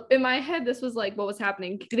 Caleb, in my head, this was like what was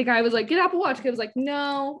happening. The guy was like, get Apple Watch. Caleb was like,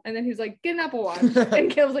 no. And then he was like, get an Apple Watch.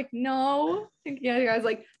 And Caleb was like, no. And yeah, the guy was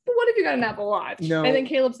like, but what if you got an Apple Watch? No. And then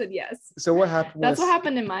Caleb said yes. So what happened? That's what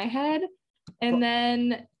happened in my head. And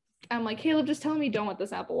then I'm like, Caleb, just tell me you don't want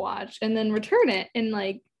this Apple Watch and then return it. And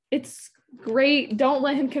like, it's great. Don't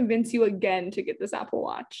let him convince you again to get this Apple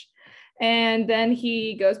Watch. And then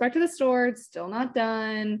he goes back to the store. It's still not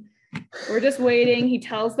done. We're just waiting. He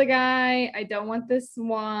tells the guy, I don't want this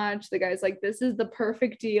watch. The guy's like, this is the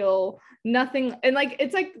perfect deal. Nothing. And like,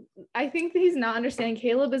 it's like, I think that he's not understanding.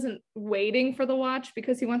 Caleb isn't waiting for the watch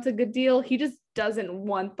because he wants a good deal. He just doesn't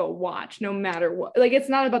want the watch no matter what. Like, it's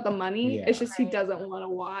not about the money. Yeah. It's just, he doesn't want a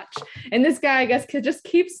watch. And this guy, I guess, just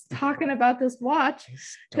keeps talking about this watch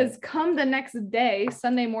because come the next day,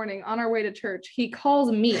 Sunday morning on our way to church, he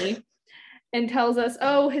calls me and tells us,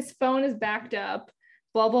 oh, his phone is backed up.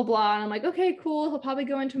 Blah, blah, blah. And I'm like, okay, cool. He'll probably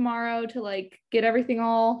go in tomorrow to like get everything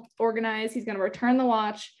all organized. He's going to return the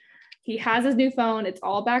watch. He has his new phone. It's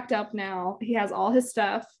all backed up now. He has all his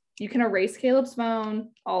stuff. you can erase Caleb's phone,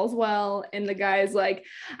 all's well. And the guy's like,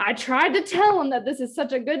 I tried to tell him that this is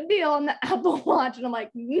such a good deal on the Apple Watch. And I'm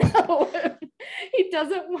like, no, he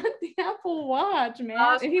doesn't want the Apple Watch, man.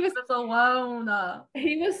 And he was alone.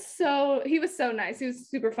 He was so nice. He was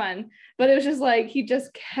super fun. But it was just like, he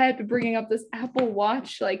just kept bringing up this Apple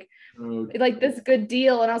Watch, like this good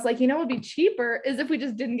deal. And I was like, what would be cheaper is if we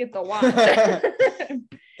just didn't get the watch.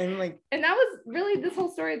 And that was really this whole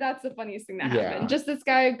story. That's the funniest thing that happened. Just this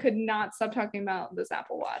guy could not stop talking about this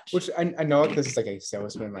Apple Watch. Which I know this is like a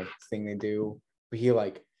salesman like thing they do, but he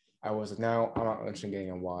like, I was like, no, I'm not interested in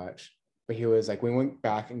getting a watch. But he was like, when we went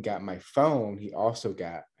back and got my phone, he also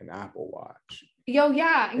got an Apple Watch.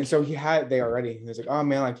 Yeah. And so they already. He was like, oh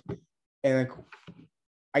man,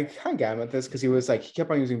 I kind of got him at this because he kept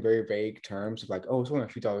on using very vague terms of like, oh, it's only a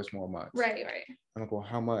few dollars more a month. Right. I'm like, well,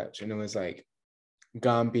 how much? And it was like,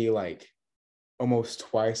 gonna be like almost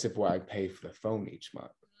twice of what I pay for the phone each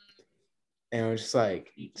month. And I was just like,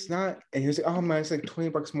 it's not. And he was like, oh man, it's like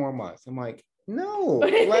 $20 more a month. I'm like, no,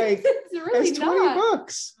 like it's really that's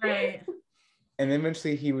 $20. Right. And then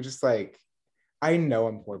eventually he was just like, I know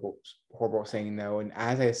I'm horrible at saying no. And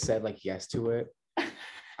as I said like yes to it,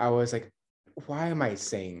 I was like, why am I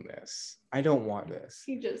saying this? I don't want this.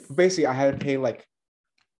 Basically I had to pay like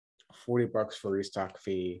 $40 for restock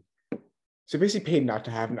fee. So basically paid not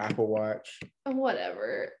to have an Apple Watch.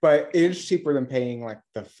 Whatever. But it is cheaper than paying like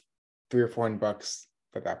the $300 or $400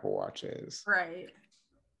 that the Apple Watch is. Right.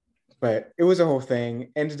 But it was a whole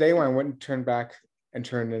thing. And today when I went and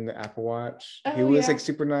turned in the Apple Watch, he was like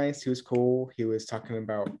super nice. He was cool. He was talking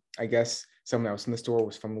about, I guess someone else in the store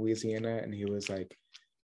was from Louisiana, and he was like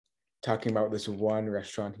talking about this one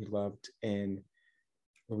restaurant he loved in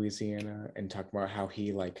Louisiana and talking about how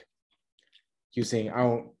he like using,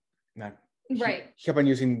 Right. He kept on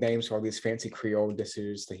using names for all these fancy Creole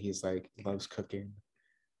dishes that he's like loves cooking.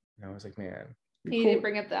 And I was like, man. He didn't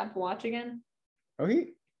bring up the Apple Watch again? Oh,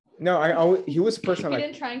 he was a person he like,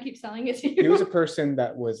 didn't try and keep selling it to you. He was a person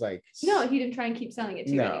that was like, no, he didn't try and keep selling it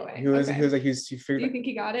to you anyway. He was like, he figured. Do you think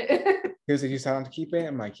he got it? He was like, you signed to keep it?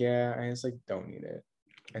 I'm like, yeah. And he's like, don't need it.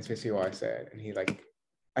 That's basically what I said. And he like,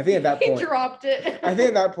 I think at that point he dropped it. I think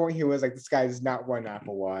at that point he was like, this guy does not want an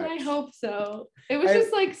Apple Watch. I hope so. It was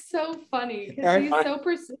just like so funny because he's so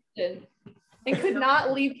persistent and could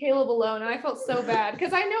not leave Caleb alone. And I felt so bad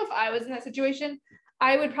because I know if I was in that situation,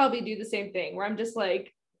 I would probably do the same thing where I'm just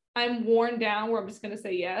like, I'm worn down where I'm just going to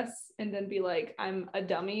say yes and then be like, I'm a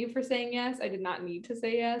dummy for saying yes. I did not need to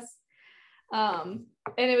say yes. And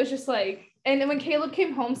it was just like, and then when Caleb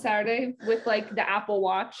came home Saturday with like the Apple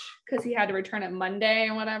Watch, because he had to return it Monday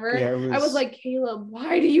and whatever, I was like, Caleb,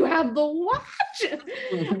 why do you have the watch?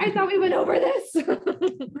 I thought we went over this.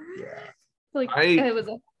 Like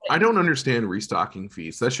I don't understand restocking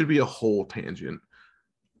fees. That should be a whole tangent.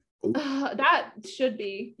 That should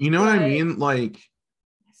be. You know what I mean? Like,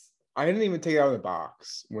 I didn't even take it out of the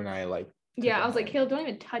box when I like. Yeah, I was like, Caleb, don't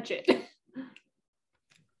even touch it.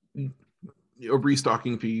 A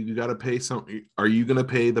restocking fee, you got to pay something. Are you going to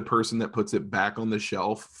pay the person that puts it back on the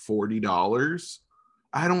shelf $40?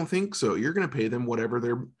 I don't think so. You're going to pay them whatever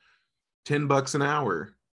they're $10 an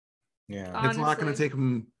hour. Yeah. Honestly. It's not going to take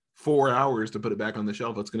them 4 hours to put it back on the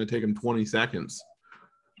shelf. It's going to take them 20 seconds.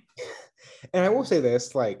 And I will say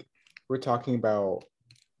this, like, we're talking about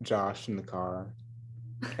Josh in the car.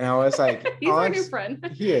 And I was like, he's our new friend.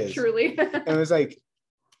 He is. Truly. And it was like,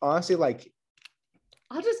 honestly, like,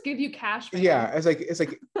 I'll just give you cash, man. Yeah, it's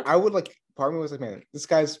like I would like, part of me was like, man, this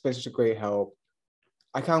guy's been such a great help.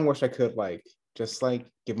 I kind of wish I could like just like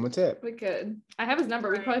give him a tip. We could. I have his number.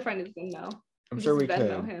 We could probably find his Venmo. I'm sure we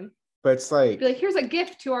could. Him. But it's like, be like, here's a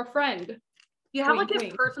gift to our friend. You have like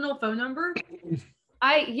his personal phone number?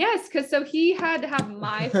 Yes, because so he had to have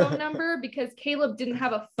my phone number because Caleb didn't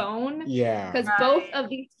have a phone. Yeah. Because both of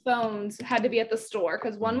these phones had to be at the store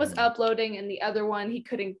because one was uploading and the other one he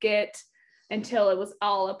couldn't get until it was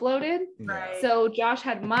all uploaded. Right. So Josh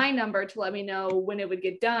had my number to let me know when it would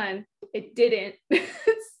get done. It didn't.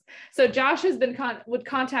 So Josh has been would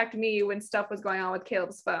contact me when stuff was going on with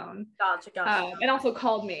Caleb's phone. Gotcha. And also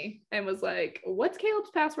called me and was like, what's Caleb's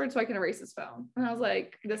password so I can erase his phone? And I was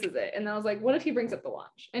like, this is it. And then I was like, what if he brings up the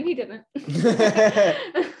watch? And he didn't. Thank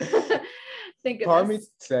goodness. Part of me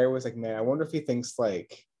today was like, man, I wonder if he thinks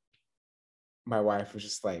like my wife was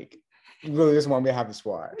just like, really doesn't want me to have this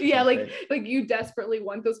watch. Yeah, like you desperately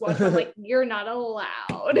want this watch. I'm like, you're not allowed.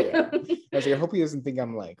 Yeah. I was like, I hope he doesn't think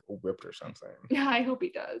I'm like whipped or something. Yeah, I hope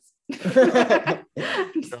he does.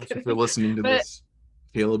 If you're listening to this,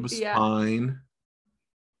 Caleb's fine.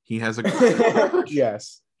 He has a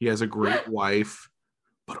yes. He has a great wife,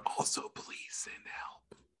 but also please send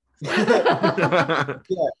help. Yeah,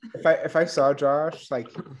 if I saw Josh like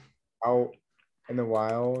out in the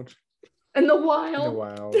wild, In the in the wild.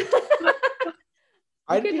 wild, We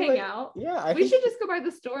I'd could be hang like, out. yeah, I We think should just go by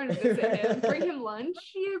the store and visit him, bring him lunch.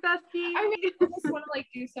 You bestie. I really just want to like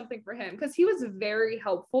do something for him because he was very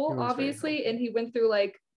helpful, He was very obviously, and he went through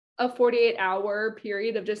like a 48-hour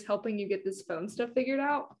period of just helping you get this phone stuff figured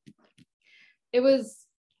out. It was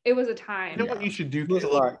a time. You know what you should do, it was a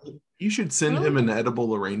Caleb? lot. You should send him an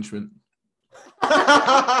edible arrangement.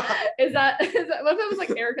 Is that what if that was like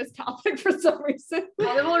Erica's topic for some reason?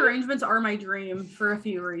 Edible arrangements are my dream for a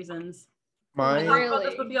few reasons. I Mine, talked about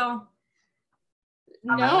this with y'all.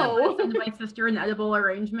 I No. send my sister an edible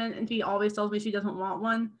arrangement, and she always tells me she doesn't want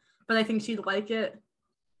one, but I think she'd like it.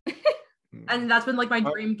 And that's been like my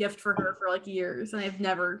dream gift for her for like years, and I've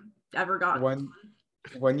never ever gotten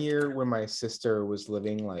one year when my sister was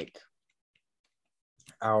living like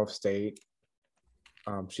out of state,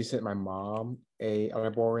 she sent my mom a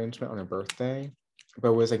edible arrangement on her birthday, but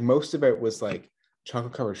it was like most of it was like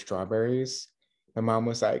chocolate covered strawberries. My mom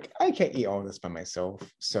was like, I can't eat all this by myself,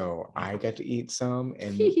 so I get to eat some,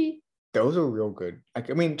 and those are real good. Like,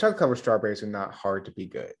 I mean, chocolate covered strawberries are not hard to be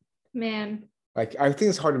good. Man, Like, I think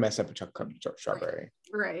it's hard to mess up a chocolate covered strawberry,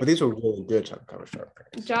 right. but these were really good chocolate covered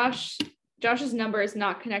strawberries. Josh's number is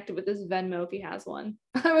not connected with his Venmo if he has one.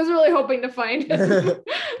 I was really hoping to find him.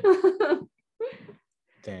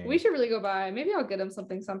 Dang. We should really go by. Maybe I'll get him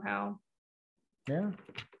something somehow. Yeah.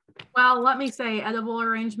 Well, let me say, edible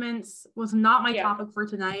arrangements was not my Yeah. topic for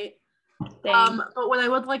tonight. Dang. But what I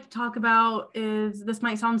would like to talk about is, this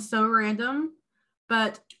might sound so random,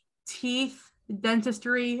 but teeth,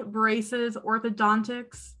 dentistry, braces,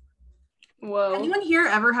 orthodontics. Whoa. Anyone here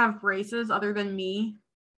ever have braces other than me?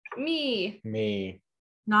 Me.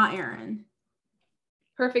 Not Aaron.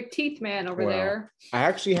 Perfect teeth man over Wow. there. I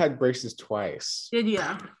actually had braces twice. Did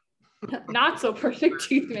ya? Not so perfect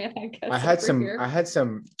teeth man, I guess. I had over some.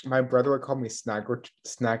 here. My brother would call me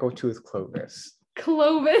Snaggletooth Clovis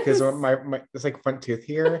Clovis. because my it's like front tooth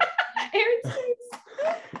here. Aaron's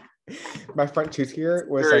face. My front tooth here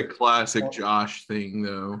was Very like classic Josh thing,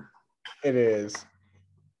 though. it is.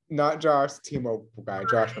 Not Josh, T-Mobile guy.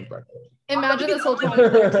 Josh, my brother. Imagine this whole time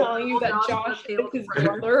they're telling you that Josh is his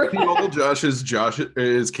brother. Old Josh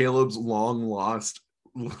is Caleb's long lost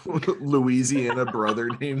Louisiana brother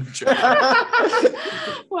named Josh.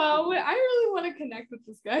 Wow, I really want to connect with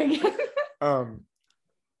this guy again.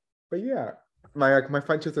 But yeah, my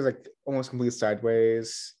front tooth was like almost completely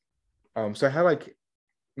sideways. So I had like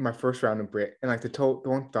my first round of braces, and like the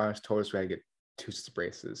orthodontist told us we had to get 2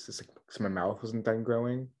 braces. It's like so my mouth wasn't done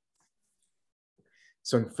growing.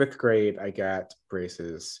 So in 5th grade, I got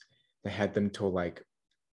braces. I had them till like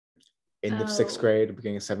end of 6th grade,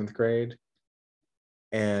 beginning of 7th grade.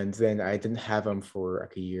 And then I didn't have them for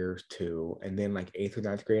like a year or 2. And then like 8th or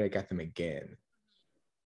 9th grade, I got them again.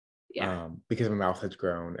 Yeah. Because my mouth had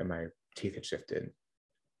grown and my teeth had shifted.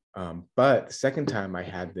 But the second time I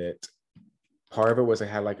had it, part of it was I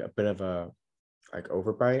had like a bit of a like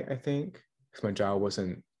overbite, I think, because my jaw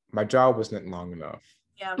wasn't long enough.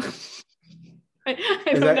 Yeah. I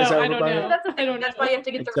don't know. That's why you have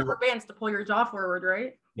to get the So- rubber bands to pull your jaw forward,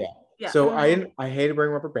 right? Yeah. Yeah. So I hated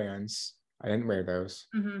wearing rubber bands. I didn't wear those.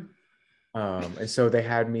 Mhm. And so they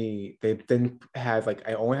didn't have like,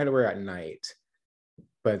 I only had to wear it at night,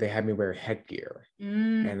 but they had me wear headgear,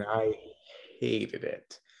 and I hated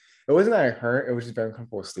it. It wasn't that I hurt, it was just very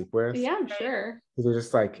uncomfortable to sleep with. Yeah, I'm sure. They were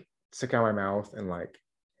just like stuck out my mouth, and like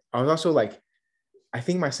I was also like, I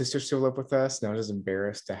think my sister still lived with us, and I was just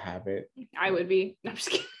embarrassed to have it. I would be. I'm just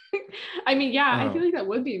kidding. I mean, yeah, I Oh. feel like that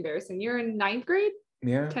would be embarrassing. You're in 9th grade,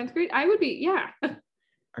 Yeah. 10th grade. I would be. Yeah.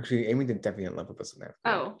 Actually, Amy definitely didn't live with us in there.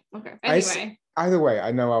 Oh, okay. I s- Anyway, Either way,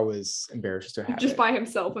 I know I was embarrassed to have just it. by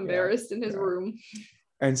himself, embarrassed in his Yeah. room.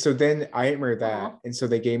 And so then I didn't wear that. Aw. And so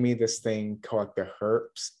they gave me this thing called like the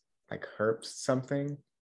herps, like herps something.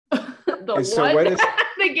 The And so what? what is-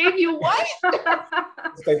 They gave you what?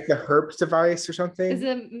 It's like the herps device or something. Is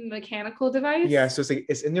it a mechanical device? Yeah, so it's like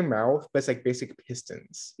it's in your mouth, but it's like basic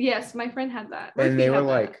pistons. Yes, my friend had that. And they Murphy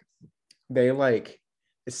were had that. like, they like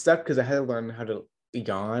it stuck because I had to learn how to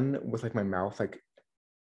yawn with like my mouth like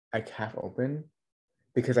half open,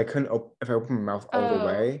 because I couldn't if I open my mouth all the Oh.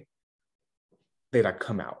 way, they'd like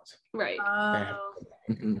come out. Right. Oh.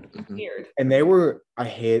 Weird. And I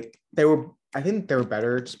think they were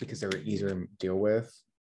better just because they were easier to deal with.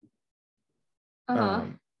 Uh-huh.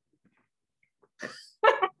 Um,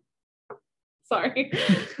 Sorry.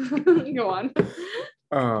 Go on.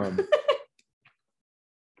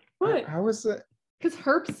 What? How was it? Because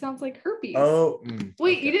herpes sounds like herpes. Oh,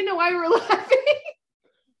 Wait, okay. you didn't know why we were laughing?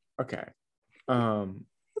 Okay.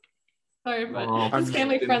 Sorry, but Oh, it's I'm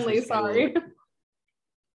family just friendly. interested. Sorry.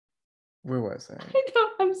 Where was I? I know.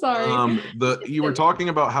 I'm sorry. You were talking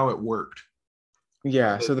about how it worked.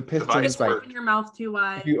 Yeah, so the device pistons, like, Open your mouth too if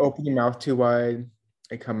wide. you open your mouth too wide,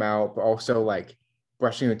 they come out. But also, like,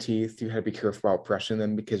 brushing your teeth, you had to be careful about brushing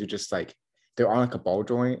them because you're just like they're on like a ball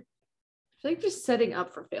joint, I feel like just setting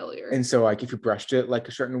up for failure. and so like if you brushed it like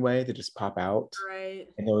a certain way, they just pop out. Right.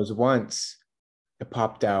 And there was once it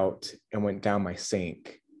popped out and went down my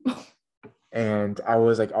sink, and I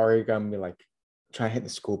was like already gonna be like trying to hit the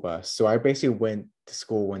school bus. So I basically went to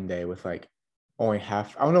school one day with like only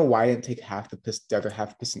half. I don't know why I didn't take the other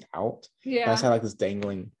half piston out. I Yeah. just had like this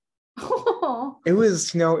dangling. Oh, It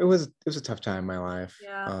was, it was a tough time in my life.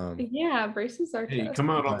 Yeah. yeah. Braces are Hey, you tough. come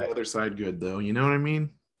out on the But- other side good though. You know what I mean?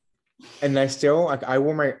 And I still like I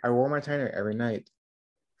wore my tighter every night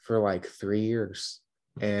for like 3 years,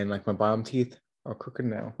 and like my bottom teeth are crooked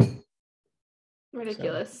now.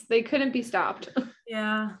 Ridiculous. They couldn't be stopped.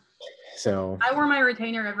 Yeah. So I wore my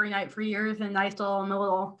retainer every night for years, and I still am a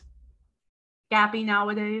little gappy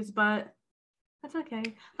nowadays, but that's okay.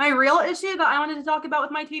 My real issue that I wanted to talk about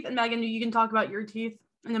with my teeth, and Megan, you can talk about your teeth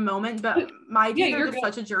in a moment, but my Yeah, teeth are you're just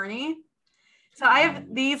good. such a journey. So I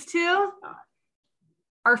have these two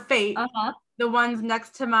are fake, Uh-huh. the ones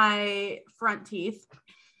next to my front teeth.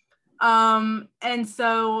 And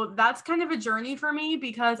so that's kind of a journey for me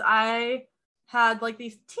because I had like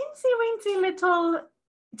these teensy weensy little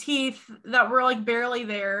teeth that were like barely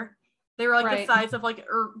there. They were like Right. the size of like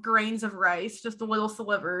grains of rice, just the little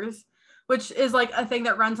slivers, which is like a thing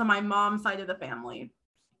that runs on my mom's side of the family.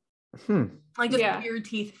 Like just Yeah. weird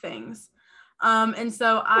teeth things. And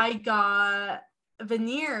so I got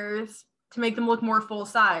veneers to make them look more full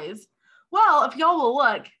size. Well, if y'all will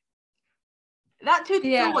look, that tooth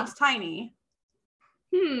Yeah. still looks tiny.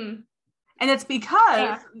 Hmm. And it's because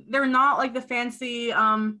Yeah. they're not like the fancy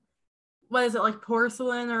what is it, like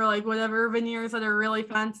porcelain or like whatever veneers that are really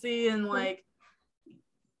fancy and like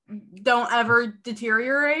don't ever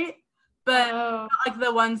deteriorate. But Oh. like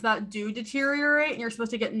the ones that do deteriorate and you're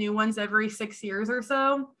supposed to get new ones every 6 years or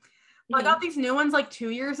so. I got these new ones like 2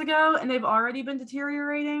 years ago and they've already been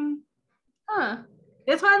deteriorating. Huh.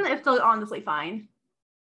 This one is still honestly fine.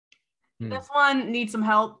 This one needs some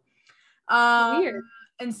help. Weird.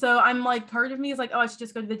 And so I'm like, part of me is like, oh, I should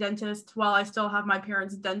just go to the dentist while I still have my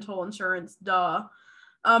parents' dental insurance, duh.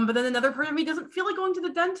 But then another part of me doesn't feel like going to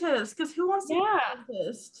the dentist because who wants to go to the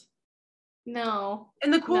dentist? No.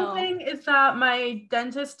 And the cool No. thing is that my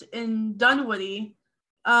dentist in Dunwoody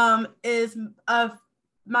is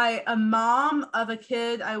a mom of a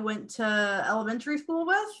kid I went to elementary school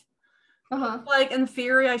with. Uh-huh. Like in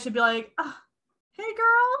theory, I should be like, oh, hey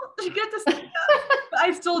girl, you get to see that. But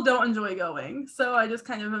I still don't enjoy going, so I just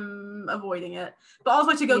kind of am avoiding it. But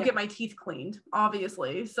also to go get my teeth cleaned,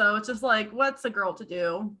 obviously. So it's just like, what's a girl to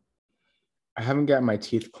do? I haven't gotten my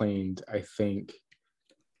teeth cleaned, I think,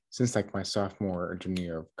 since like my sophomore or junior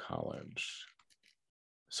year of college.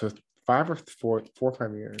 So 4 or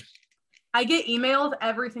 5 years. I get emails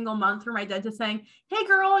every single month from my dentist saying, hey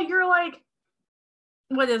girl, you're like,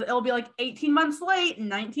 it'll be like 18 months late,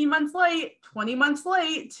 19 months late, 20 months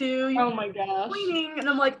late to your Oh my gosh. cleaning. And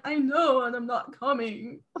I'm like, I know, and I'm not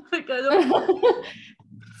coming. Like, I don't.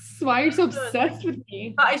 That's why you're so obsessed with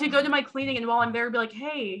me. But I should go to my cleaning, and while I'm there, be like,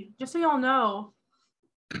 hey, just so y'all know,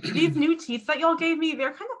 these new teeth that y'all gave me,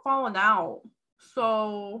 they're kind of falling out.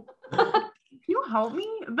 So can you help me?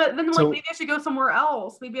 But then like maybe I should go somewhere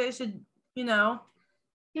else. Maybe I should,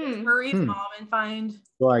 hurry mom and find.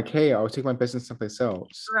 Like, hey, I'll take my business someplace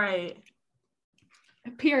else. Right.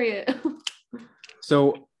 Period.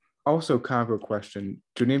 So also kind of a question.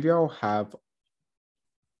 Do any of y'all have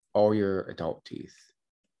all your adult teeth?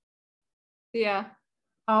 Yeah.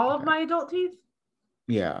 All of my adult teeth?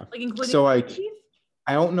 Yeah. Like including so like teeth?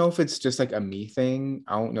 I don't know if it's just like a me thing.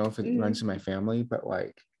 I don't know if it runs in my family, but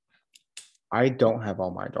like I don't have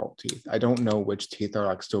all my adult teeth. I don't know which teeth are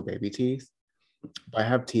like still baby teeth, but I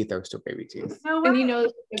have teeth that are still baby teeth. No And way. you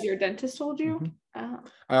know because your dentist told you? Mhm.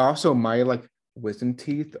 I also my like wisdom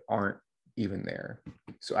teeth aren't even there.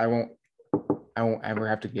 So I won't ever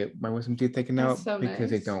have to get my wisdom teeth taken out That's so because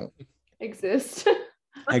they nice. don't Exist.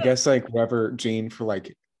 I guess like whatever gene for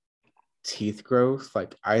like teeth growth,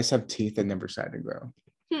 like I just have teeth that never started to grow.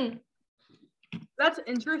 That's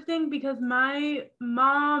interesting because my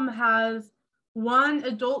mom has one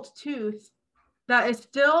adult tooth that is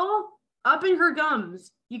still up in her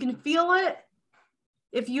gums. You can feel it.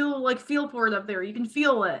 If you like feel for it up there, you can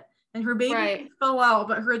feel it. And her baby tooth fell out,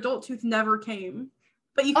 but her adult tooth never came.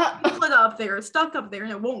 But you can feel it up there. It's stuck up there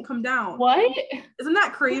and it won't come down. What? Isn't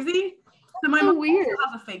that crazy? So my So mom weird.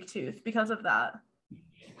 also has a fake tooth because of that.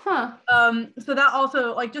 Huh. So that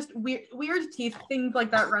also like just weird teeth things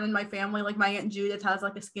like that run in my family. Like my Aunt Judith has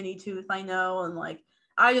like a skinny tooth, I know, and like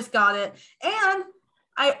I just got it. And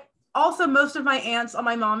I also, most of my aunts on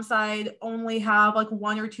my mom's side only have like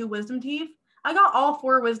 1 or 2 wisdom teeth. I got all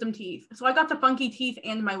 4 wisdom teeth. So I got the funky teeth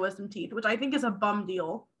and my wisdom teeth, which I think is a bum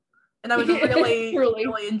deal. And I would really,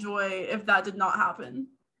 really enjoy if that did not happen.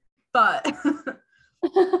 But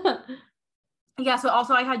yeah, so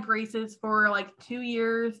also I had braces for like 2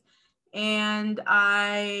 years, and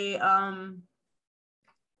I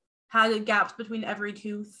had gaps between every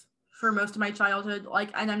tooth for most of my childhood. Like,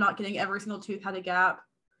 and I'm not kidding, every single tooth had a gap.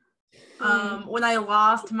 When I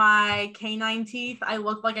lost my canine teeth, I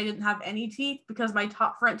looked like I didn't have any teeth because my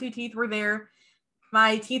top front 2 teeth were there.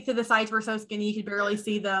 My teeth to the sides were so skinny you could barely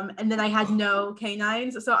see them, and then I had no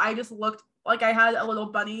canines, so I just looked like I had a little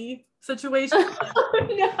bunny situation.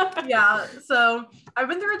 Yeah, so I've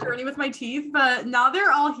been through a journey with my teeth, but now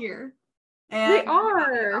they're all here. And they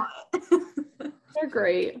are. They're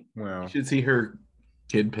great. Wow. You should see her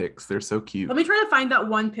kid pics. They're so cute. Let me try to find that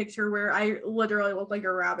one picture where I literally look like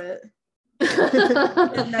a rabbit.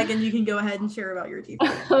 And Megan, you can go ahead and share about your teeth.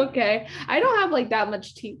 Okay. I don't have like that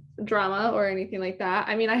much teeth drama or anything like that.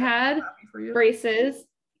 I mean, I had braces.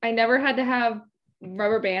 I never had to have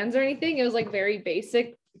rubber bands or anything. It was like very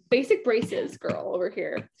basic braces girl over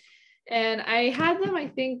here. And I had them, I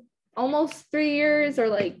think, almost 3 years or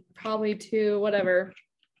like probably 2, whatever.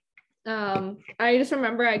 I just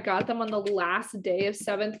remember I got them on the last day of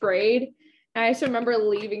 7th grade. And I just remember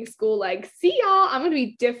leaving school like, see y'all, I'm going to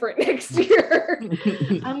be different next year.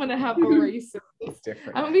 I'm going to have braces.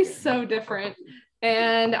 I'm going to be so different.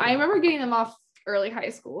 And I remember getting them off early high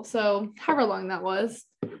school. So however long that was.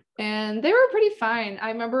 And they were pretty fine.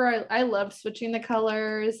 I remember I loved switching the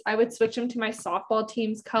colors. I would switch them to my softball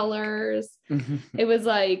team's colors. It was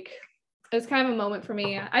kind of a moment for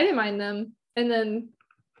me. I didn't mind them. And then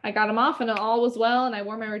I got them off and all was well. And I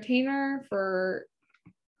wore my retainer for,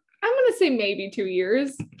 I'm going to say maybe 2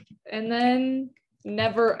 years, and then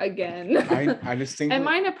never again. I just think, and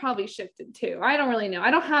mine have probably shifted too. I don't really know.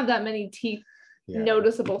 I don't have that many teeth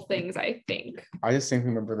noticeable things, I think. I just think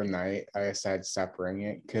remember the night I decided to stop wearing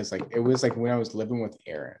it because like it was like when I was living with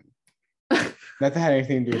Aaron. Not that had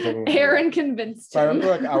anything to do with living with Aaron convinced him. I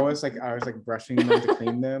remember I was brushing them to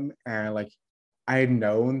clean them, and like I had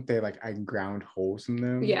known they like I ground holes in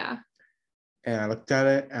them. Yeah. And I looked at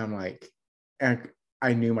it and I'm like, and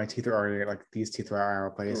I knew my teeth were already like these teeth were out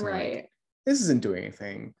of place. Right. Like, this isn't doing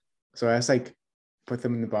anything. So I just like put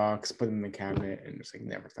them in the box, put them in the cabinet, and just like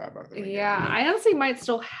never thought about them again. Yeah, I honestly might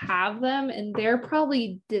still have them, and they're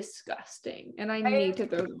probably disgusting, and I need to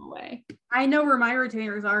throw them away. I know where my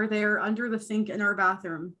retainers are. They're under the sink in our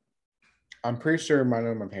bathroom. I'm pretty sure mine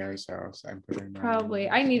are in my parents' house. I'm pretty sure Probably.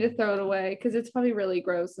 I need to throw it away because it's probably really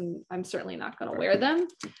gross, and I'm certainly not going to wear them.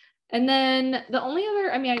 And then the only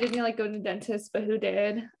other, I mean, I didn't like go to the dentist, but who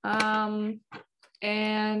did? And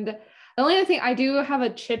the only other thing, I do have a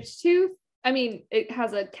chipped tooth. I mean, it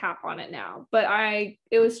has a cap on it now, but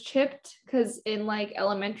it was chipped because in like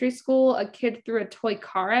elementary school, a kid threw a toy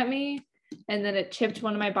car at me, and then it chipped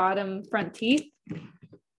one of my bottom front teeth.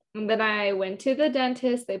 And then I went to the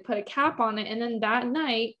dentist, they put a cap on it, and then that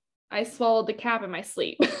night I swallowed the cap in my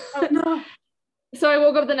sleep. Oh, no. So I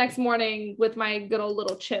woke up the next morning with my good old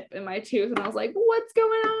little chip in my tooth, and I was like, what's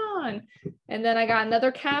going on? And then I got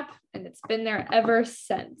another cap, and it's been there ever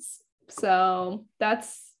since. So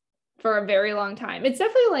that's for a very long time. It's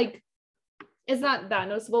definitely like, it's not that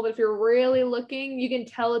noticeable, but if you're really looking, you can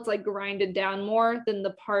tell it's like grinded down more than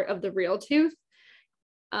the part of the real tooth.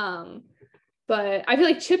 But I feel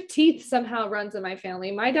like chipped teeth somehow runs in my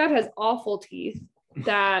family. My dad has awful teeth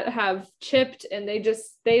that have chipped, and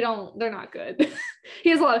they're not good. He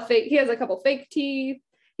has a couple fake teeth.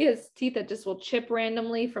 He has teeth that just will chip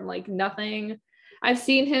randomly from like nothing. I've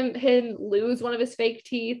seen him lose one of his fake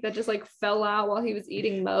teeth that just like fell out while he was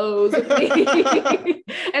eating Moe's with me.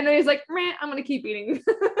 And then he's like, man, I'm gonna keep eating.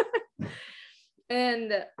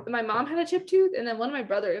 And my mom had a chipped tooth, and then one of my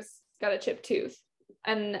brothers got a chipped tooth,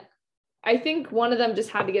 and I think one of them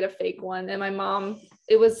just had to get a fake one. And my mom,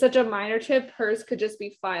 it was such a minor chip, hers could just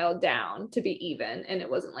be filed down to be even, and it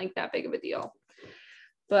wasn't like that big of a deal.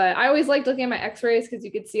 But I always liked looking at my x-rays because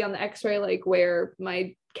you could see on the x-ray like where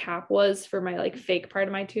my cap was for my like fake part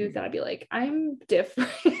of my tooth, and I'd be like, I'm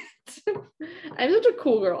different. I'm such a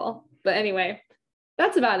cool girl. But anyway,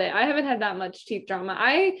 that's about it. I haven't had that much teeth drama.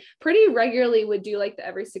 I pretty regularly would do like the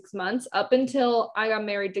every 6 months up until I got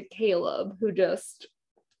married to Caleb, who just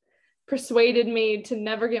persuaded me to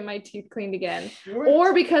never get my teeth cleaned again, What?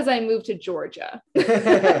 or because I moved to Georgia.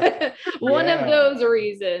 One of those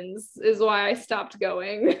reasons is why I stopped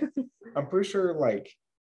going. I'm pretty sure, like,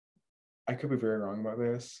 I could be very wrong about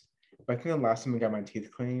this, but I think the last time I got my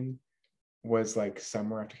teeth cleaned was like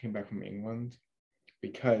summer after I came back from England,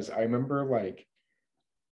 because I remember like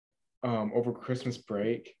over Christmas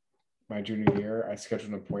break, my junior year, I scheduled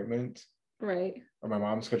an appointment, Right. or my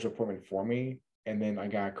mom scheduled an appointment for me, and then I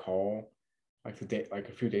got a call like the day, like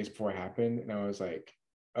a few days before it happened, and I was like,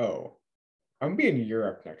 oh, I'm gonna be in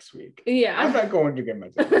Europe next week. I'm Yeah. not going to get my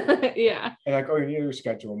teeth. Yeah. And like, oh, you need to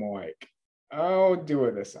schedule. I'm like, I'll do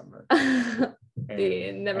it this summer. And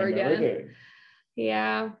Yeah, never I again. Never did.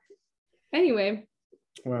 Yeah. Anyway,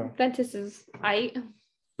 Well, dentist is they're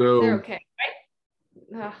So okay.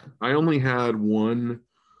 Right? Ugh. I only had one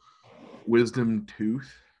wisdom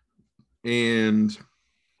tooth, and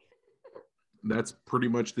that's pretty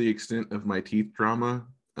much the extent of my teeth drama.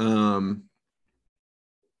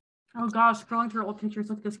 Oh gosh, scrolling through old pictures,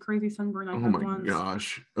 look at this crazy sunburn I Oh had my once.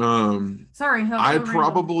 gosh. Sorry, how I random.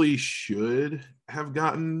 probably should have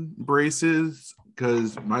gotten braces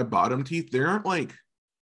because my bottom teeth, they aren't like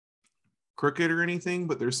crooked or anything,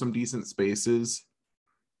 but there's some decent spaces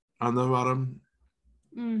on the bottom.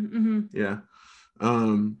 Mm-hmm. Yeah.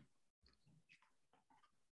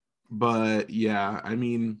 But yeah, I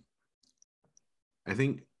mean, I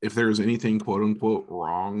think if there's anything quote unquote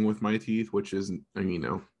wrong with my teeth, which is, I mean,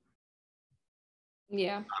 no,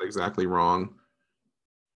 Yeah. not exactly wrong,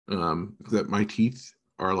 that my teeth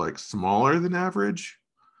are like smaller than average.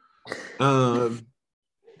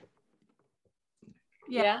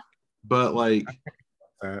 Yeah. But like,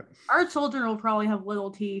 Our children will probably have little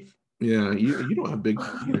teeth. yeah, you don't have big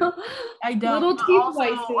teeth either. I don't. Little but teeth also,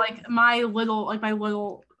 whites. like my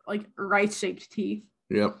little like rice-shaped teeth.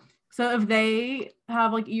 Yep. So if they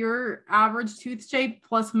have like your average tooth shape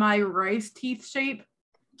plus my rice teeth shape,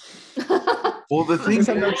 Well, the thing It's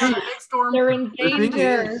a is, no teeth. big storm. They're in the thing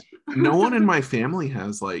danger. is, no one in my family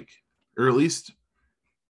has like, or at least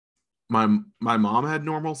my mom had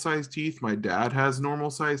normal sized teeth. My dad has normal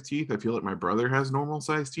sized teeth. I feel like my brother has normal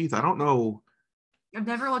sized teeth. I don't know. I've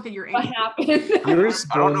never looked at your What age. happened?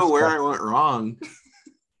 I don't know where I went wrong.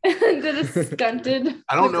 Did it stunted?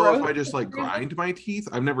 I don't the know if growth? I just like grind my teeth.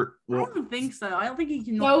 I've never, I well, don't think so. I don't think you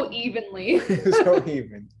can. So evenly. So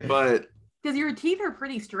even. but Because your teeth are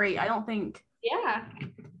pretty straight. I don't think. Yeah.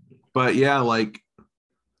 yeah, like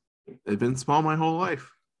they've been small my whole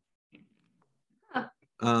life. Huh.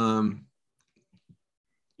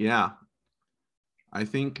 Yeah, I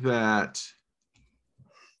think that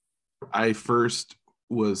I first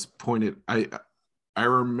was pointed. I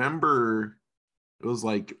remember it was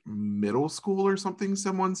like middle school or something.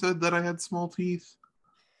 Someone said that I had small teeth.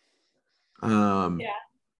 Yeah,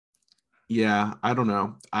 I don't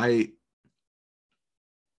know.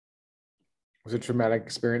 Was it a traumatic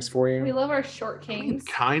experience for you? We love our short I mean, kings.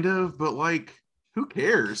 kind of, but like, who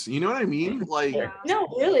cares? You know what I mean? Like, Yeah. No,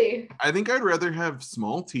 really. I think I'd rather have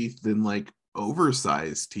small teeth than like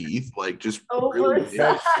oversized teeth. Like, just really big.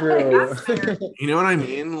 That's true. That's fair. You know what I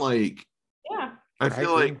mean? Like, Yeah. I I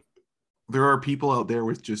feel agree. like there are people out there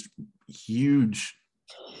with just huge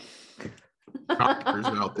chompers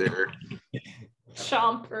out there.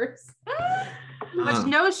 Chompers. But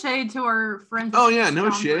no shade to our friends. Oh yeah, no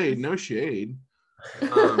Chompers. shade, no shade,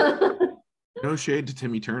 no shade to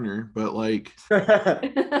Timmy Turner, but like,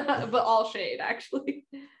 But all shade, actually.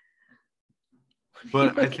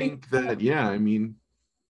 but I think that yeah, I mean,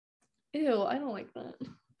 Ew, I don't like that.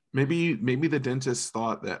 maybe the dentist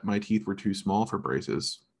thought that my teeth were too small for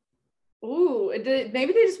braces. Ooh,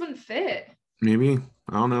 maybe they just wouldn't fit. Maybe,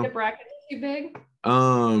 I don't The know. bracket is too big.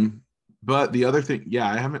 But the other thing, yeah,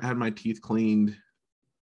 I haven't had my teeth cleaned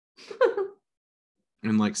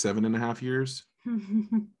in like 7.5 years.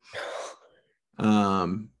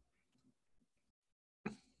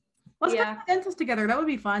 Let's Yeah. go to the dentist together. That would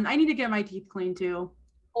be fun. I need to get my teeth cleaned too.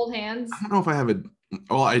 Old hands. I don't know if I have a.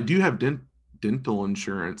 Oh, I do have dental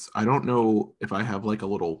insurance. I don't know if I have like a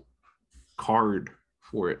little card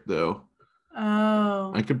for it though.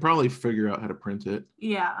 Oh. I could probably figure out how to print it.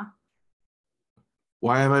 Yeah.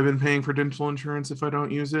 Why have I been paying for dental insurance if I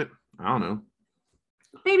don't use it? I don't know.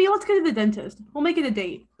 Baby, let's go to the dentist. We'll make it a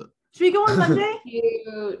date. Should we go on Monday?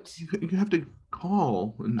 Cute. You have to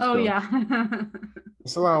call. And Oh stuff. yeah.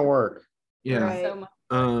 It's a lot of work. Yeah. Right. So much.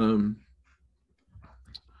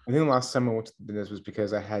 I think the last time I went to the dentist was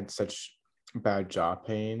because I had such bad jaw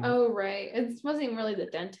pain. Oh, right. It wasn't even really the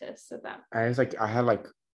dentist at that. I had like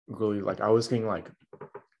really like I was getting like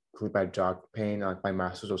really bad jaw pain. Like my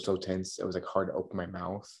mouth was so tense, it was like hard to open my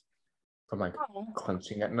mouth. from like Oh.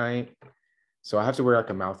 clenching at night. So I have to wear like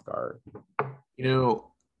a mouth guard. You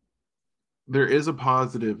know, there is a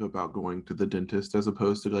positive about going to the dentist as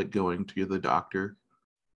opposed to like going to the doctor.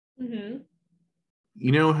 Mm-hmm.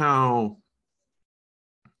 You know how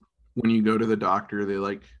when you go to the doctor, they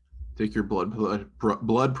like take your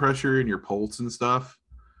blood pressure and your pulse and stuff.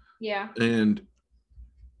 Yeah. And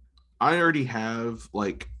I already have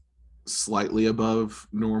like slightly above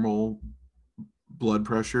normal blood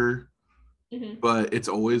pressure, Mm-hmm. but it's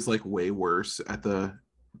always like way worse at the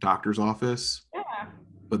doctor's office. Yeah.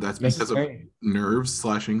 But that's That's the because of thing. nerves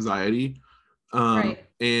 / anxiety. Right.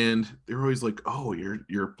 And they're always like, "Oh,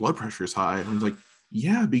 your blood pressure is high." And I'm like,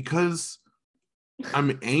 "Yeah, because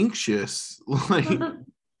I'm anxious." Like,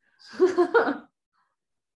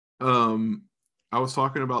 I was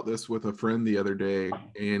talking about this with a friend the other day,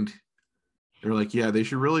 and they're like, "Yeah, they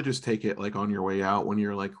should really just take it like on your way out when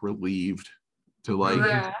you're like relieved to like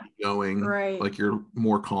Yeah. keep going, Right. like you're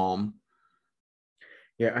more calm."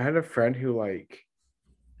 Yeah, I had a friend who like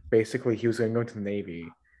basically he was going to go into the Navy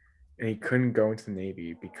and he couldn't go into the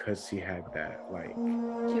Navy because he had that like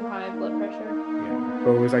Too high blood pressure. yeah.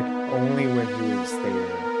 But it was like only when he was there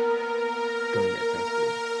going to get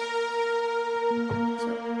tested. So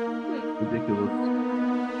Ridiculous.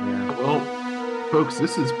 yeah. Well, folks,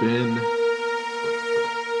 this has been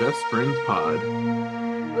Best Friends Pod.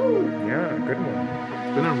 Yeah, good one.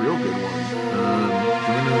 It's been a real good one.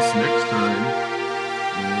 Join us next time,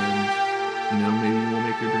 and maybe we'll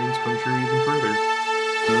make your dreams come true even further.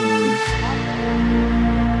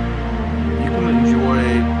 You can enjoy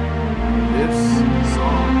this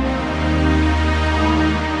song